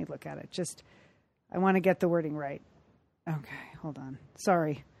 let me look at it. I want to get the wording right. Okay, hold on.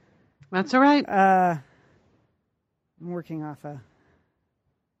 Sorry. That's all right. I'm working off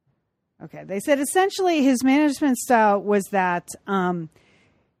okay. They said essentially his management style was that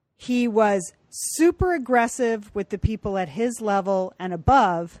he was super aggressive with the people at his level and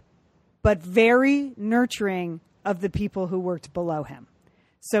above, but very nurturing of the people who worked below him.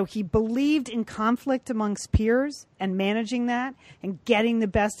 So he believed in conflict amongst peers and managing that and getting the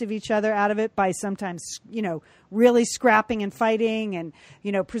best of each other out of it by sometimes, really scrapping and fighting and,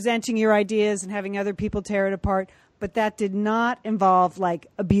 presenting your ideas and having other people tear it apart. But that did not involve like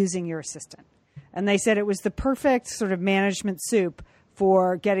abusing your assistant. And they said it was the perfect sort of management soup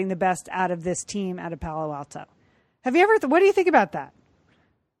for getting the best out of this team out of Palo Alto. Have you ever, what do you think about that?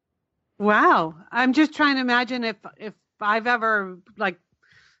 Wow. I'm just trying to imagine if I've ever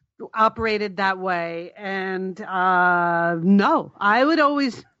operated that way. And no, I would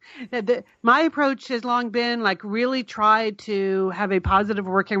always, my approach has long been really try to have a positive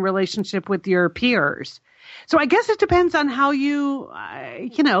working relationship with your peers. So I guess it depends on how you,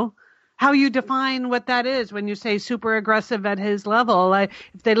 how you define what that is when you say super aggressive at his level. If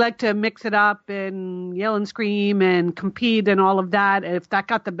they like to mix it up and yell and scream and compete and all of that, if that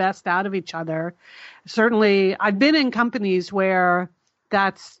got the best out of each other, certainly I've been in companies where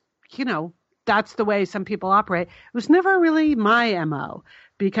that's the way some people operate. It was never really my MO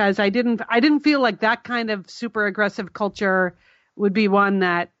because I didn't feel like that kind of super aggressive culture would be one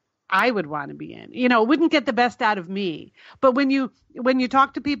that I would want to be in. It wouldn't get the best out of me. But when you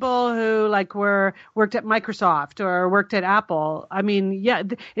talk to people who worked at Microsoft or worked at Apple, I mean, yeah,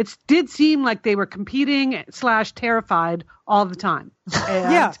 it did seem like they were competing / terrified all the time.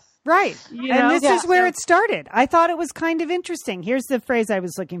 And, yeah. Right. And this is where it started. I thought it was kind of interesting. Here's the phrase I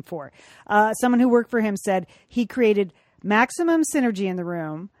was looking for. Someone who worked for him said he created maximum synergy in the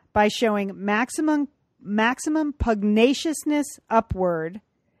room by showing maximum pugnaciousness upward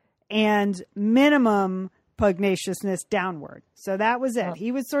and minimum pugnaciousness downward. So that was it.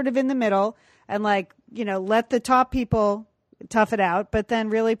 He was sort of in the middle and let the top people tough it out, but then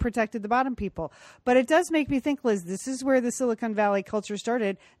really protected the bottom people. But it does make me think, Liz, this is where the Silicon Valley culture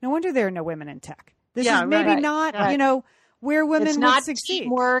started. No wonder there are no women in tech. This is maybe not, where women would succeed.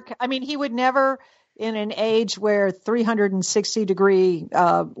 Teamwork. I mean, he would never, in an age where 360-degree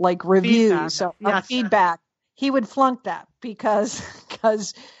reviews, feedback, he would flunk that because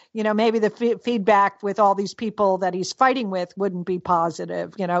maybe the feedback with all these people that he's fighting with wouldn't be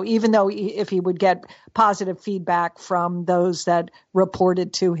positive, even though if he would get positive feedback from those that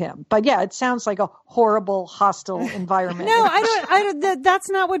reported to him. But yeah, it sounds like a horrible, hostile environment. No, I don't, that's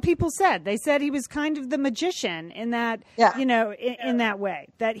not what people said. They said he was kind of the magician in that, in that way,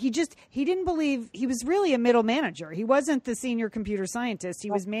 that he didn't believe he was really a middle manager. He wasn't the senior computer scientist.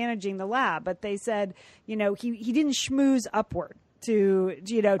 He was managing the lab, but they said, he didn't schmooze upward to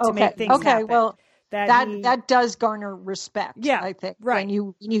make things happen. Well, that does garner respect. Yeah, I think. Right.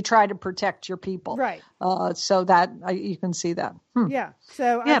 When you try to protect your people. Right. So that you can see that. Yeah.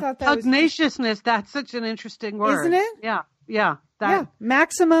 So I thought that pugnaciousness. That's such an interesting word, isn't it? Yeah. Yeah.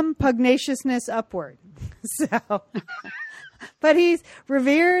 Maximum pugnaciousness upward. So. But he's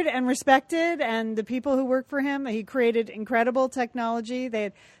revered and respected, and the people who work for him, he created incredible technology. They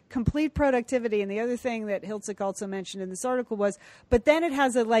had complete productivity. And the other thing that Hiltzik also mentioned in this article was, but then it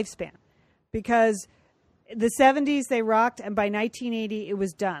has a lifespan, because the 70s they rocked, and by 1980 it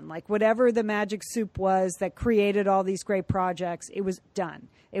was done. Like whatever the magic soup was that created all these great projects, it was done.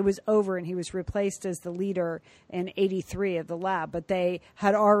 It was over, and he was replaced as the leader in 83 of the lab. But they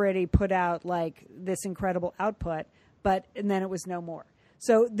had already put out like this incredible output, and then it was no more.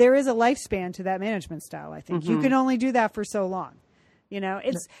 So there is a lifespan to that management style, I think. Mm-hmm. You can only do that for so long.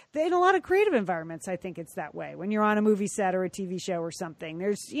 It's in a lot of creative environments, I think it's that way. When you're on a movie set or a TV show or something,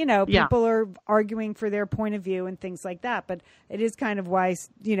 there's, people are arguing for their point of view and things like that. But it is kind of why,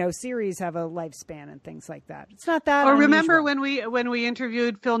 series have a lifespan and things like that. It's not that unusual. Remember when we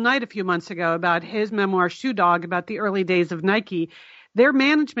interviewed Phil Knight a few months ago about his memoir, Shoe Dog, about the early days of Nike, their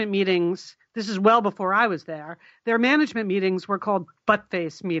management meetings, this is well before I was there, their management meetings were called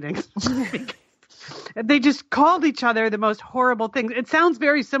butt-face meetings. They just called each other the most horrible things. It sounds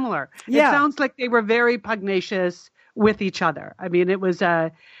very similar. Yeah. It sounds like they were very pugnacious with each other. I mean, it was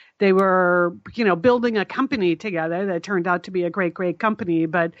they were, building a company together that turned out to be a great, great company.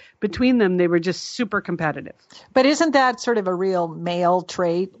 But between them, they were just super competitive. But isn't that sort of a real male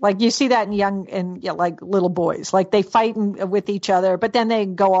trait? Like you see that in like little boys, like they fight with each other, but then they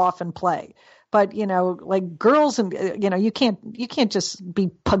go off and play. But, like girls and, you can't just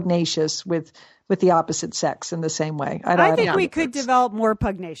be pugnacious with the opposite sex in the same way. I think we could develop more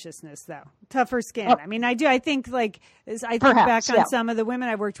pugnaciousness, though. Tougher skin. I mean, I do. I think back on some of the women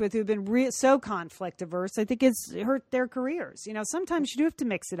I've worked with who've been so conflict averse. I think it's hurt their careers. Sometimes you do have to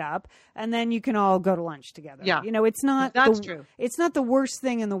mix it up, and then you can all go to lunch together. Yeah. It's not. That's true. It's not the worst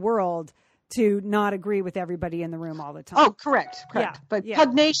thing in the world to not agree with everybody in the room all the time. Oh, correct. Yeah, but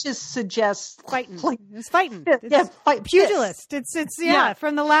pugnacious suggests fighting. It's fighting. It's pugilist. It's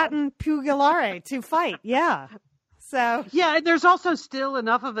from the Latin pugilare, to fight. Yeah. So there's also still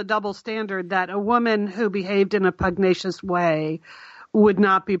enough of a double standard that a woman who behaved in a pugnacious way would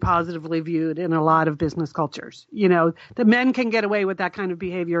not be positively viewed in a lot of business cultures. The men can get away with that kind of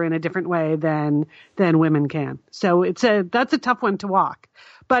behavior in a different way than women can. So that's a tough one to walk.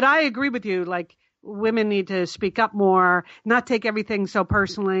 But I agree with you, like women need to speak up more, not take everything so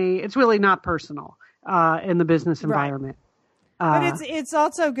personally. It's really not personal in the business environment. Right. But it's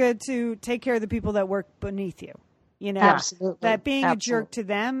also good to take care of the people that work beneath you. Absolutely. That being a jerk to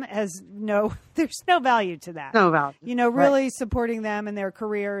them there's no value to that. No value. Really supporting them in their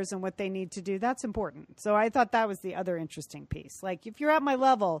careers and what they need to do. That's important. So I thought that was the other interesting piece. Like, if you're at my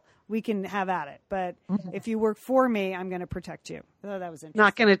level, we can have at it. But if you work for me, I'm going to protect you. I thought that was interesting.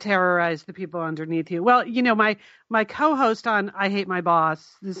 Not going to terrorize the people underneath you. Well, my co-host on I Hate My Boss,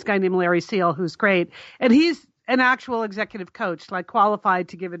 this guy named Larry Seal, who's great, and he's an actual executive coach, like qualified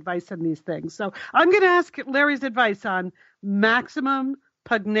to give advice on these things. So I'm going to ask Larry's advice on maximum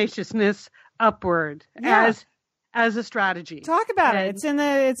pugnaciousness upward as a strategy. Talk about it. It's in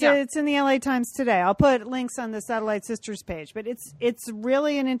the LA Times today. I'll put links on the Satellite Sisters page, but it's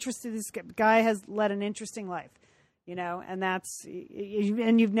really an interesting. This guy has led an interesting life,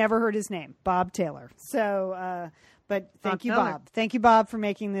 and you've never heard his name, Bob Taylor. So, but thank you, Bob. Thank you, Bob, for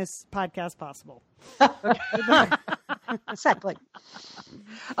making this podcast possible. Exactly.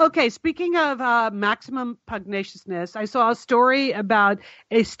 Okay, speaking of maximum pugnaciousness, I saw a story about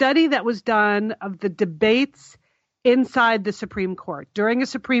a study that was done of the debates inside the Supreme Court during a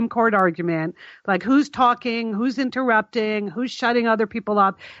Supreme Court argument, like who's talking, who's interrupting, who's shutting other people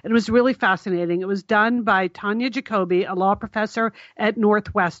up. It was really fascinating. It was done by Tanya Jacoby, a law professor at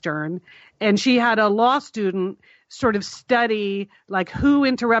Northwestern, and she had a law student sort of study like who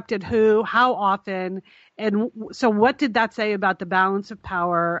interrupted who, how often, and so what did that say about the balance of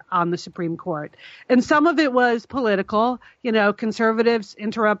power on the Supreme Court? And some of it was political. Conservatives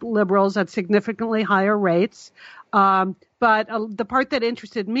interrupt liberals at significantly higher rates. But the part that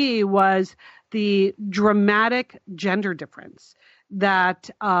interested me was the dramatic gender difference that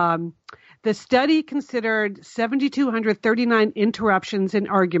the study considered 7,239 interruptions in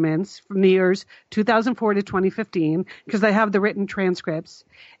arguments from the years 2004 to 2015, because they have the written transcripts.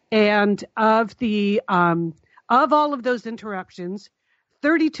 And of all of those interruptions,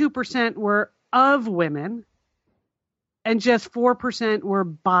 32% were of women and just 4% were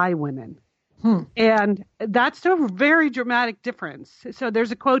by women. And that's a very dramatic difference. So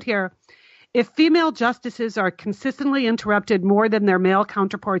there's a quote here. If female justices are consistently interrupted more than their male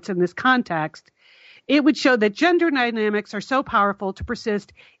counterparts in this context, it would show that gender dynamics are so powerful to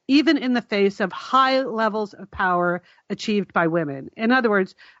persist even in the face of high levels of power achieved by women. In other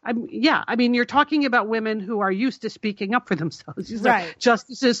words, you're talking about women who are used to speaking up for themselves. These are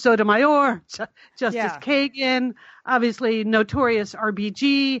Justices Sotomayor, Justice Kagan, obviously notorious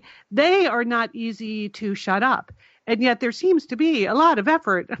RBG. They are not easy to shut up. And yet there seems to be a lot of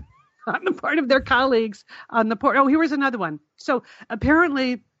effort on the part of their colleagues on the part. Oh, here was another one. So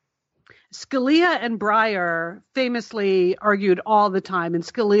apparently Scalia and Breyer famously argued all the time, and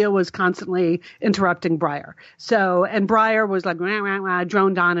Scalia was constantly interrupting Breyer. So, and Breyer was like, wah, wah, wah,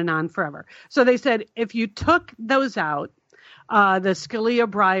 droned on and on forever. So they said, if you took those out, the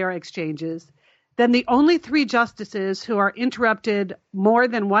Scalia-Breyer exchanges, then the only three justices who are interrupted more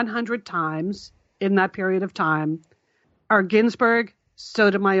than 100 times in that period of time are Ginsburg,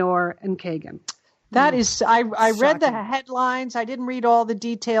 Sotomayor, and Kagan. That is, I read the headlines. I didn't read all the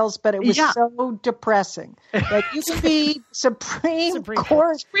details, but it was so depressing. Like, you can be Supreme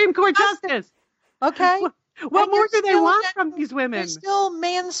Court Justice. Okay. What more do they want from these women? They're still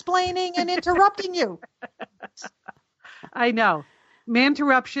mansplaining and interrupting you. I know.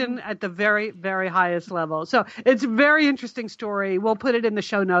 Manterruption at the very, very highest level. So it's a very interesting story. We'll put it in the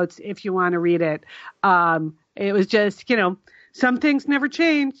show notes if you want to read it. It was just, some things never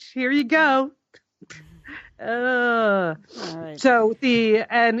change. Here you go. Right. So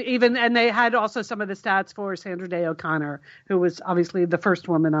and they had also some of the stats for Sandra Day O'Connor, who was obviously the first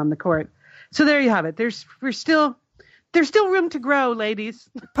woman on the court. So there you have it. There's still room to grow, ladies.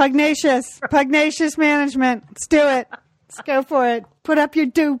 Pugnacious management. Let's do it. Let's go for it. Put up your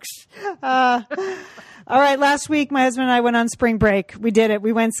dukes. All right. Last week, my husband and I went on spring break. We did it.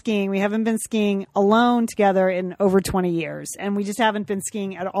 We went skiing. We haven't been skiing alone together in over 20 years. And we just haven't been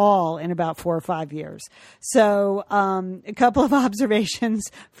skiing at all in about 4 or 5 years. So, a couple of observations.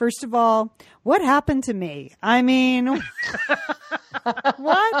 First of all, what happened to me? I mean,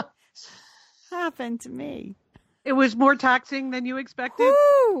 what happened to me? It was more taxing than you expected.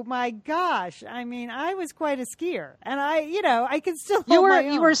 Oh my gosh. I mean, I was quite a skier, and I could still hold my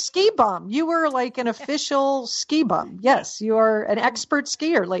own. You were a ski bum. You were like an official ski bum. Yes. You are an expert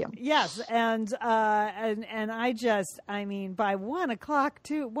skier, Liam. Yes. And I just, by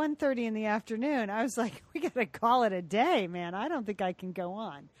 1:30 in the afternoon, I was like, we got to call it a day, man. I don't think I can go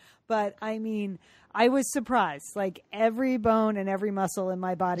on. But I was surprised. Like, every bone and every muscle in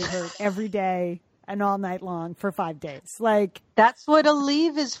my body hurt every day and all night long for 5 days. Like, that's what a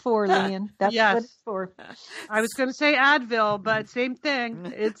leave is for, Lian. That's what it's for. I was going to say Advil, but same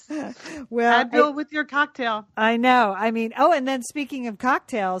thing. It's Advil with your cocktail. I know. And then speaking of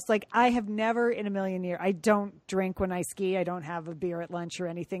cocktails, like, I have never in a million years, I don't drink when I ski. I don't have a beer at lunch or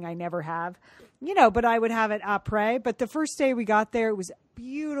anything. I never have, but I would have it après. But the first day we got there, it was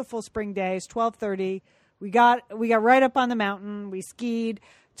beautiful spring days, 12:30. We got right up on the mountain. We skied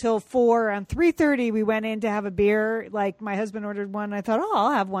till 4. Around 3:30, we went in to have a beer. Like, my husband ordered one. I thought,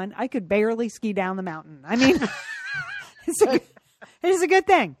 I'll have one. I could barely ski down the mountain. It's a good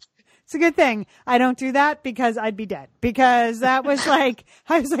thing. It's a good thing I don't do that, because I'd be dead. Because that was like,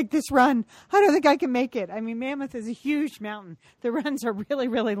 I was like, this run, I don't think I can make it. Mammoth is a huge mountain. The runs are really,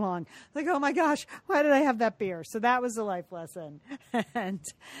 really long. Like, oh my gosh, why did I have that beer? So that was a life lesson.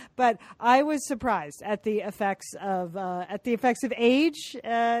 But I was surprised at the effects of age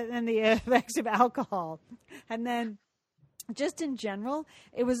and the effects of alcohol. And then, just in general,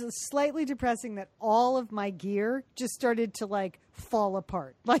 it was slightly depressing that all of my gear just started to fall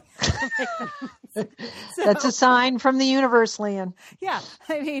apart. That's a sign from the universe, Lian. Yeah.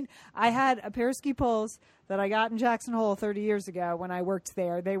 I had a pair of ski poles that I got in Jackson Hole 30 years ago when I worked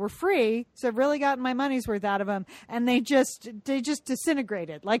there. They were free, so I've really gotten my money's worth out of them. And they just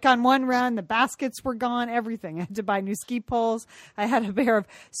disintegrated. Like, on one run, the baskets were gone, everything. I had to buy new ski poles. I had a pair of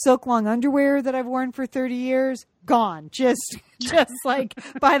silk long underwear that I've worn for 30 years. Gone. Just like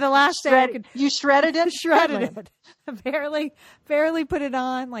by the last day. You shredded it? Shredded it. Barely put it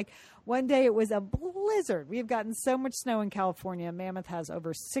on. Like, One day it was a blizzard. We've gotten so much snow in California. Mammoth has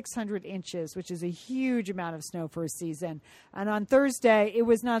over 600 inches, which is a huge amount of snow for a season. And on Thursday, it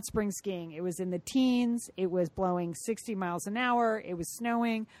was not spring skiing. It was in the teens. It was blowing 60 miles an hour. It was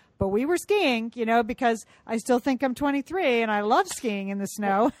snowing. But we were skiing, because I still think I'm 23 and I love skiing in the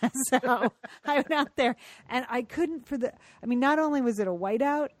snow. So I went out there and I couldn't not only was it a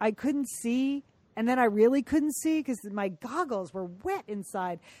whiteout, I couldn't see. And then I really couldn't see because my goggles were wet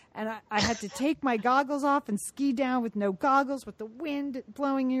inside. And I had to take my goggles off and ski down with no goggles with the wind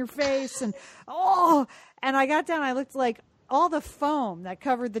blowing in your face. And I got down. I looked like all the foam that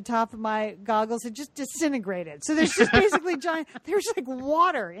covered the top of my goggles had just disintegrated. So there's just basically there's like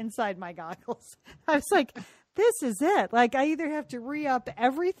water inside my goggles. I was like, this is it. Like I either have to re-up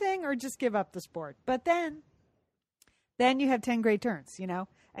everything or just give up the sport. But then you have 10 great turns,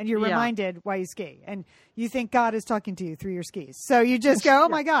 and you're reminded why you ski. And you think God is talking to you through your skis. So you just go, oh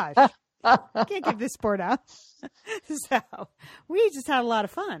my gosh, I can't give this sport up. So we just had a lot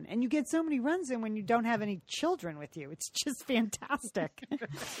of fun. And you get so many runs in when you don't have any children with you. It's just fantastic.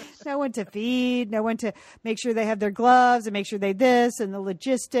 No one to feed, no one to make sure they have their gloves and make sure they this and the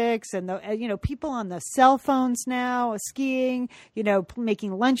logistics and the, people on the cell phones now skiing,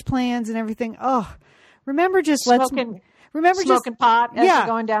 making lunch plans and everything. Oh, remember just smoking pot as you're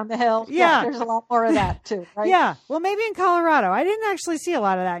going down the hill. Yeah, there's a lot more of that too, right? Yeah. Well, maybe in Colorado. I didn't actually see a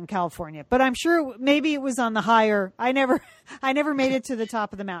lot of that in California, but I'm sure maybe it was on the higher. I never made it to the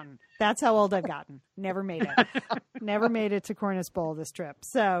top of the mountain. That's how old I've gotten. Never made it. Never made it to Cornice Bowl this trip.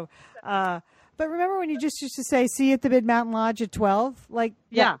 So, but remember when you just used to say, see you at the Mid Mountain Lodge at 12? Like,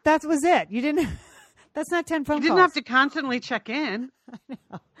 that was it. You didn't, that's not 10 phone calls. You didn't have to constantly check in. I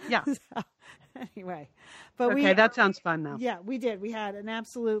know. Yeah. Anyway, but that sounds fun though. Yeah, we did. We had an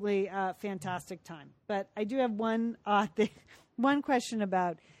absolutely fantastic time. But I do have one question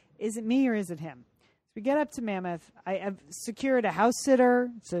about, is it me or is it him? So we get up to Mammoth. I have secured a house sitter.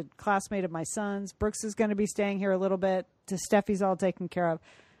 It's a classmate of my son's. Brooks is going to be staying here a little bit. Steffi's all taken care of.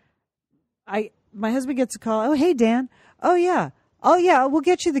 My husband gets a call. Oh, hey, Dan. Oh, yeah, we'll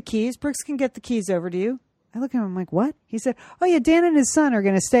get you the keys. Brooks can get the keys over to you. I look at him, I'm like, what? He said, oh, yeah, Dan and his son are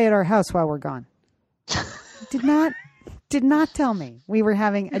going to stay at our house while we're gone. Did not tell me we were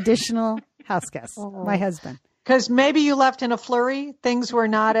having additional house guests, my husband. Because maybe you left in a flurry. Things were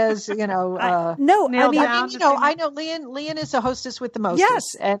not as, I know Leanne is a hostess with the mostest. Yes.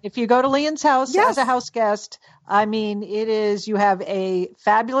 And if you go to Leanne's house as a house guest, you have a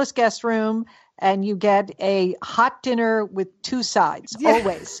fabulous guest room. And you get a hot dinner with two sides,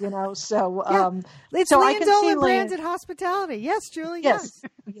 always, so. It's Leanne's Olin branded hospitality. Yes, Julie,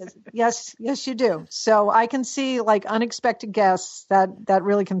 yes, you do. So I can see, like, unexpected guests that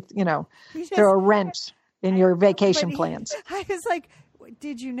really can, throw a wrench in your vacation plans. I was like,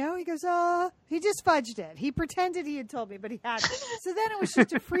 did you know? He goes, he just fudged it. He pretended he had told me, but he hadn't. So then it was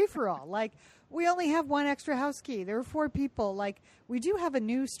just a free-for-all. Like, we only have one extra house key. There are 4 people. Like, we do have a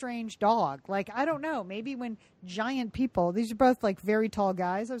new strange dog. Like, I don't know. Maybe when giant people, these are both like very tall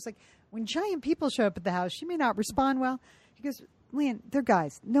guys. I was like, when giant people show up at the house, she may not respond well. He goes, Leanne, they're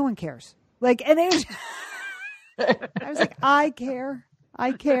guys. No one cares. Like, and it was, I was like, I care.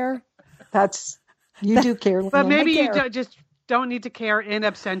 You do care. But maybe you don't need to care in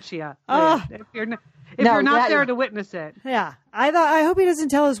absentia. If you're not there to witness it. Yeah. I hope he doesn't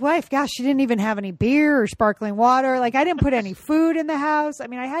tell his wife, gosh, she didn't even have any beer or sparkling water. Like, I didn't put any food in the house. I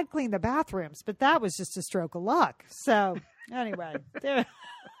mean, I had cleaned the bathrooms, but that was just a stroke of luck. So anyway,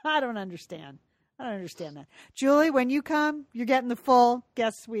 I don't understand that. Julie, when you come, you're getting the full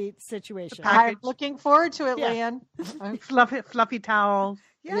guest suite situation. I'm looking forward to it, Leanne. Fluffy towels.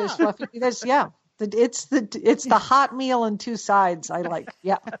 Yeah. There's fluffy. It's the hot meal and 2 sides I like.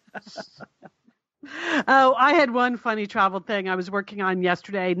 Yeah. Oh, I had one funny travel thing I was working on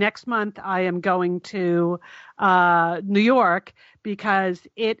yesterday. Next month, I am going to New York because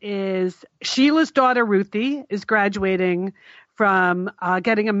it is Sheila's daughter, Ruthie, is graduating from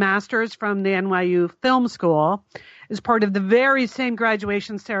getting a master's from the NYU Film School as part of the very same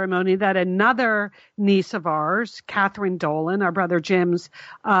graduation ceremony that another niece of ours, Catherine Dolan, our brother Jim's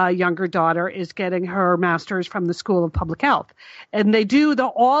younger daughter, is getting her master's from the School of Public Health. And they do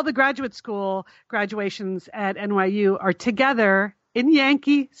all the graduate school graduations at NYU are together in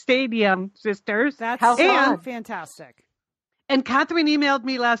Yankee Stadium, sisters. That's fantastic. And Catherine emailed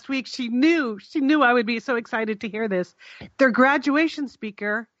me last week. She knew I would be so excited to hear this. Their graduation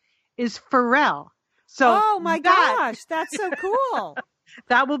speaker is Pharrell. So oh my gosh, that's so cool.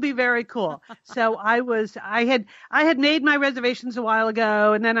 That will be very cool. So I had made my reservations a while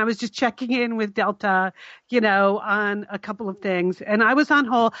ago, and then I was just checking in with Delta, on a couple of things, and I was on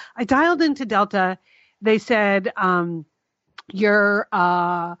hold. I dialed into Delta. They said, the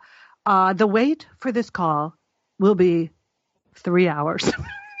wait for this call will be 3 hours.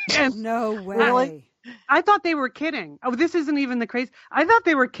 And no way. Really? I thought they were kidding. Oh, this isn't even the crazy. I thought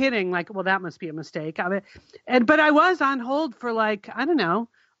they were kidding. Like, well, that must be a mistake. But I was on hold for I don't know,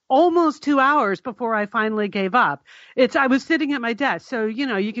 almost 2 hours before I finally gave up. I was sitting at my desk. So,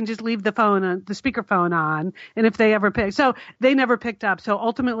 you can just leave the speakerphone on. And if they ever so they never picked up. So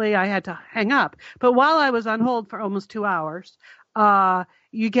ultimately I had to hang up. But while I was on hold for almost 2 hours,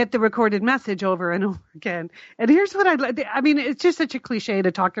 you get the recorded message over and over again. And here's what it's just such a cliche to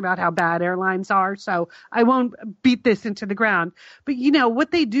talk about how bad airlines are. So I won't beat this into the ground. But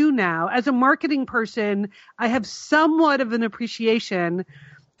what they do now, as a marketing person, I have somewhat of an appreciation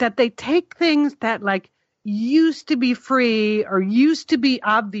that they take things that used to be free or used to be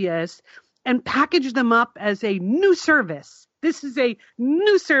obvious and package them up as a new service. This is a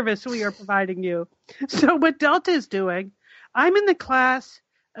new service we are providing you. So what Delta is doing, I'm in the class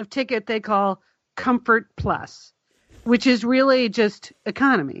of ticket they call Comfort Plus, which is really just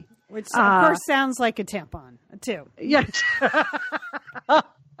economy. Which, of course, sounds like a tampon, too. Yeah.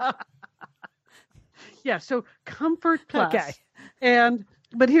 Yeah, so Comfort Plus. Okay.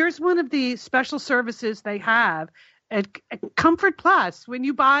 But here's one of the special services they have at Comfort Plus. When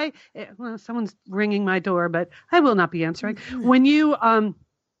you buy, someone's ringing my door, but I will not be answering. When you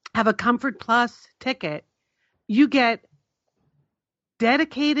have a Comfort Plus ticket, you get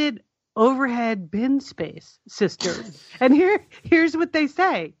dedicated overhead bin space, sisters. And here's what they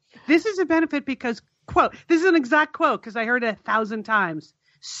say. This is a benefit because, quote, this is an exact quote because I heard it 1,000 times.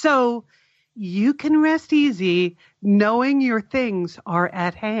 So you can rest easy knowing your things are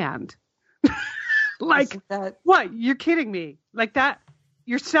at hand. What? You're kidding me? Like that?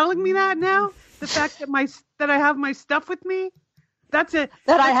 You're selling me that now? The fact that I have my stuff with me? That's it.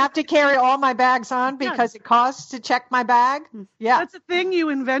 That I have to carry all my bags on because it costs to check my bag. Yeah. That's a thing you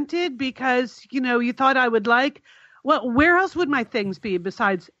invented because, you thought I would like. Well, where else would my things be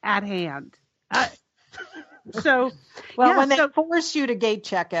besides at hand? When they force you to gate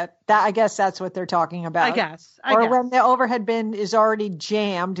check it, I guess that's what they're talking about. I guess. When the overhead bin is already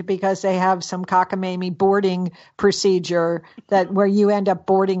jammed because they have some cockamamie boarding procedure where you end up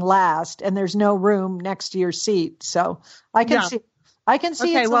boarding last and there's no room next to your seat. So I can see. Okay, it's a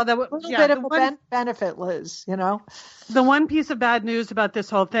little bit of a benefit, Liz, The one piece of bad news about this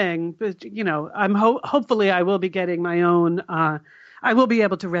whole thing, I'm hopefully I will be getting my own, I will be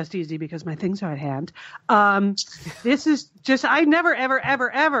able to rest easy because my things are at hand. This is just, I never, ever, ever,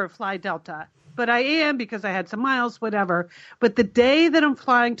 ever fly Delta, but I am because I had some miles, whatever. But the day that I'm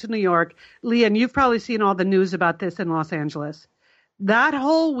flying to New York, Leanne, you've probably seen all the news about this in Los Angeles. That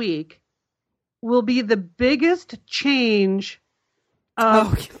whole week will be the biggest change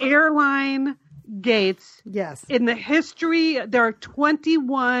of airline gates in the history. There are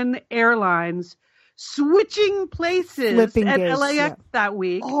 21 airlines switching places Flipping at gates, LAX that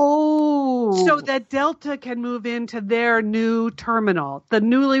week. Oh. So that Delta can move into their new terminal, the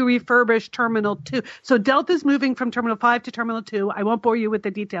newly refurbished Terminal 2. So Delta's moving from Terminal 5 to Terminal 2. I won't bore you with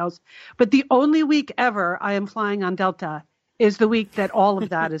the details, but the only week ever I am flying on Delta is the week that all of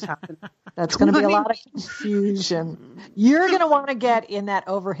that is happening. That's going to be a lot of confusion. You're going to want to get in that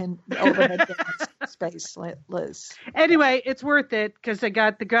overhead space, Liz. Anyway, it's worth it because I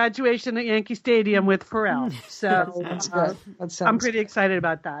got the graduation at Yankee Stadium with Pharrell. So that's good. I'm pretty excited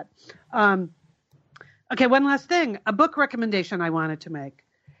about that. Okay, one last thing. A book recommendation I wanted to make.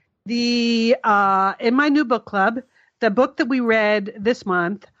 In my new book club, the book that we read this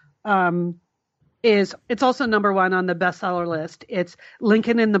month, it's also number one on the bestseller list. It's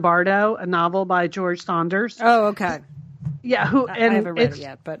Lincoln in the Bardo, a novel by George Saunders. Oh, okay. Yeah, I haven't read it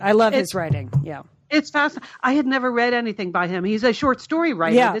yet, but I love his writing. Yeah, it's fascinating. I had never read anything by him. He's a short story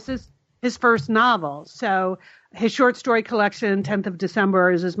writer. Yeah. This is his first novel. So his short story collection, 10th of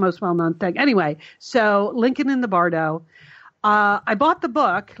December, is his most well-known thing. Anyway, so Lincoln in the Bardo. I bought the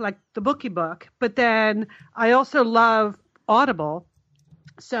book, like the bookie book, but then I also love Audible.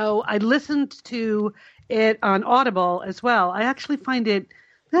 So I listened to it on Audible as well. I actually find it,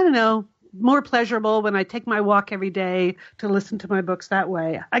 more pleasurable when I take my walk every day to listen to my books that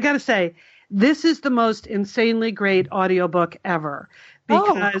way. I got to say, this is the most insanely great audiobook ever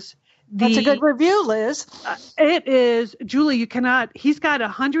because that's a good review, Liz. It is, Julie, he's got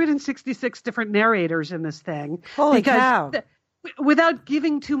 166 different narrators in this thing. Holy cow. Without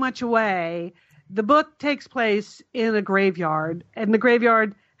giving too much away, the book takes place in a graveyard, and the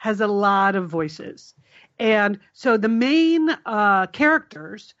graveyard has a lot of voices. And so the main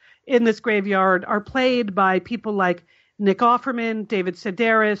characters in this graveyard are played by people like Nick Offerman, David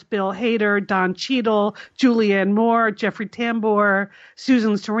Sedaris, Bill Hader, Don Cheadle, Julianne Moore, Jeffrey Tambor,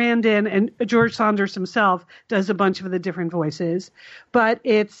 Susan Sarandon, and George Saunders himself does a bunch of the different voices. But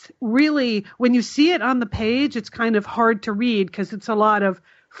it's really, when you see it on the page, it's kind of hard to read because it's a lot of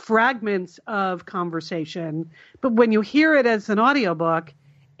fragments of conversation. But when you hear it as an audiobook,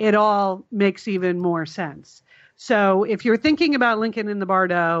 it all makes even more sense. So if you're thinking about Lincoln in the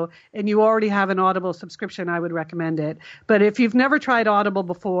Bardo and you already have an Audible subscription, I would recommend it. But if you've never tried Audible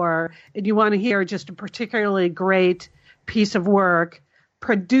before and you want to hear just a particularly great piece of work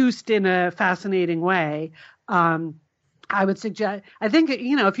produced in a fascinating way, I would suggest, I think,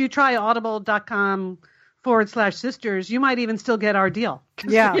 if you try audible.com/sisters, you might even still get our deal.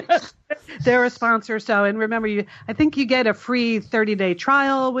 Yeah. They're a sponsor. So, and remember, I think you get a free 30-day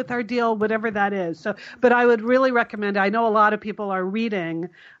trial with our deal, whatever that is. So, but I would really recommend, I know a lot of people are reading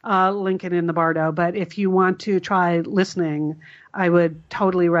Lincoln in the Bardo, but if you want to try listening, I would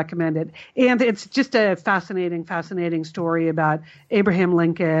totally recommend it. And it's just a fascinating story about Abraham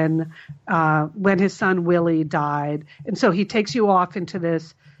Lincoln when his son Willie died. And so he takes you off into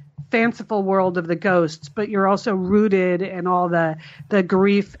this fanciful world of the ghosts, but you're also rooted in all the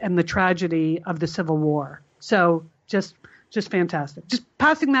grief and the tragedy of the Civil War. So just fantastic. Just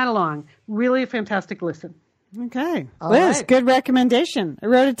passing that along. Really a fantastic listen. Okay. All Liz, right. good recommendation. I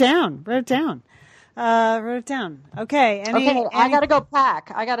wrote it down. Okay. I got to go pack.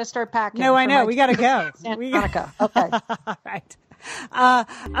 I got to start packing. No, I know. We got to go. Santa Monica. Okay. All right.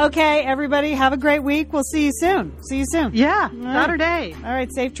 Okay, everybody, have a great week. We'll see you soon. Yeah, right. Saturday. All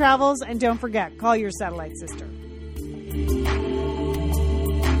right, safe travels, and don't forget, call your satellite sister.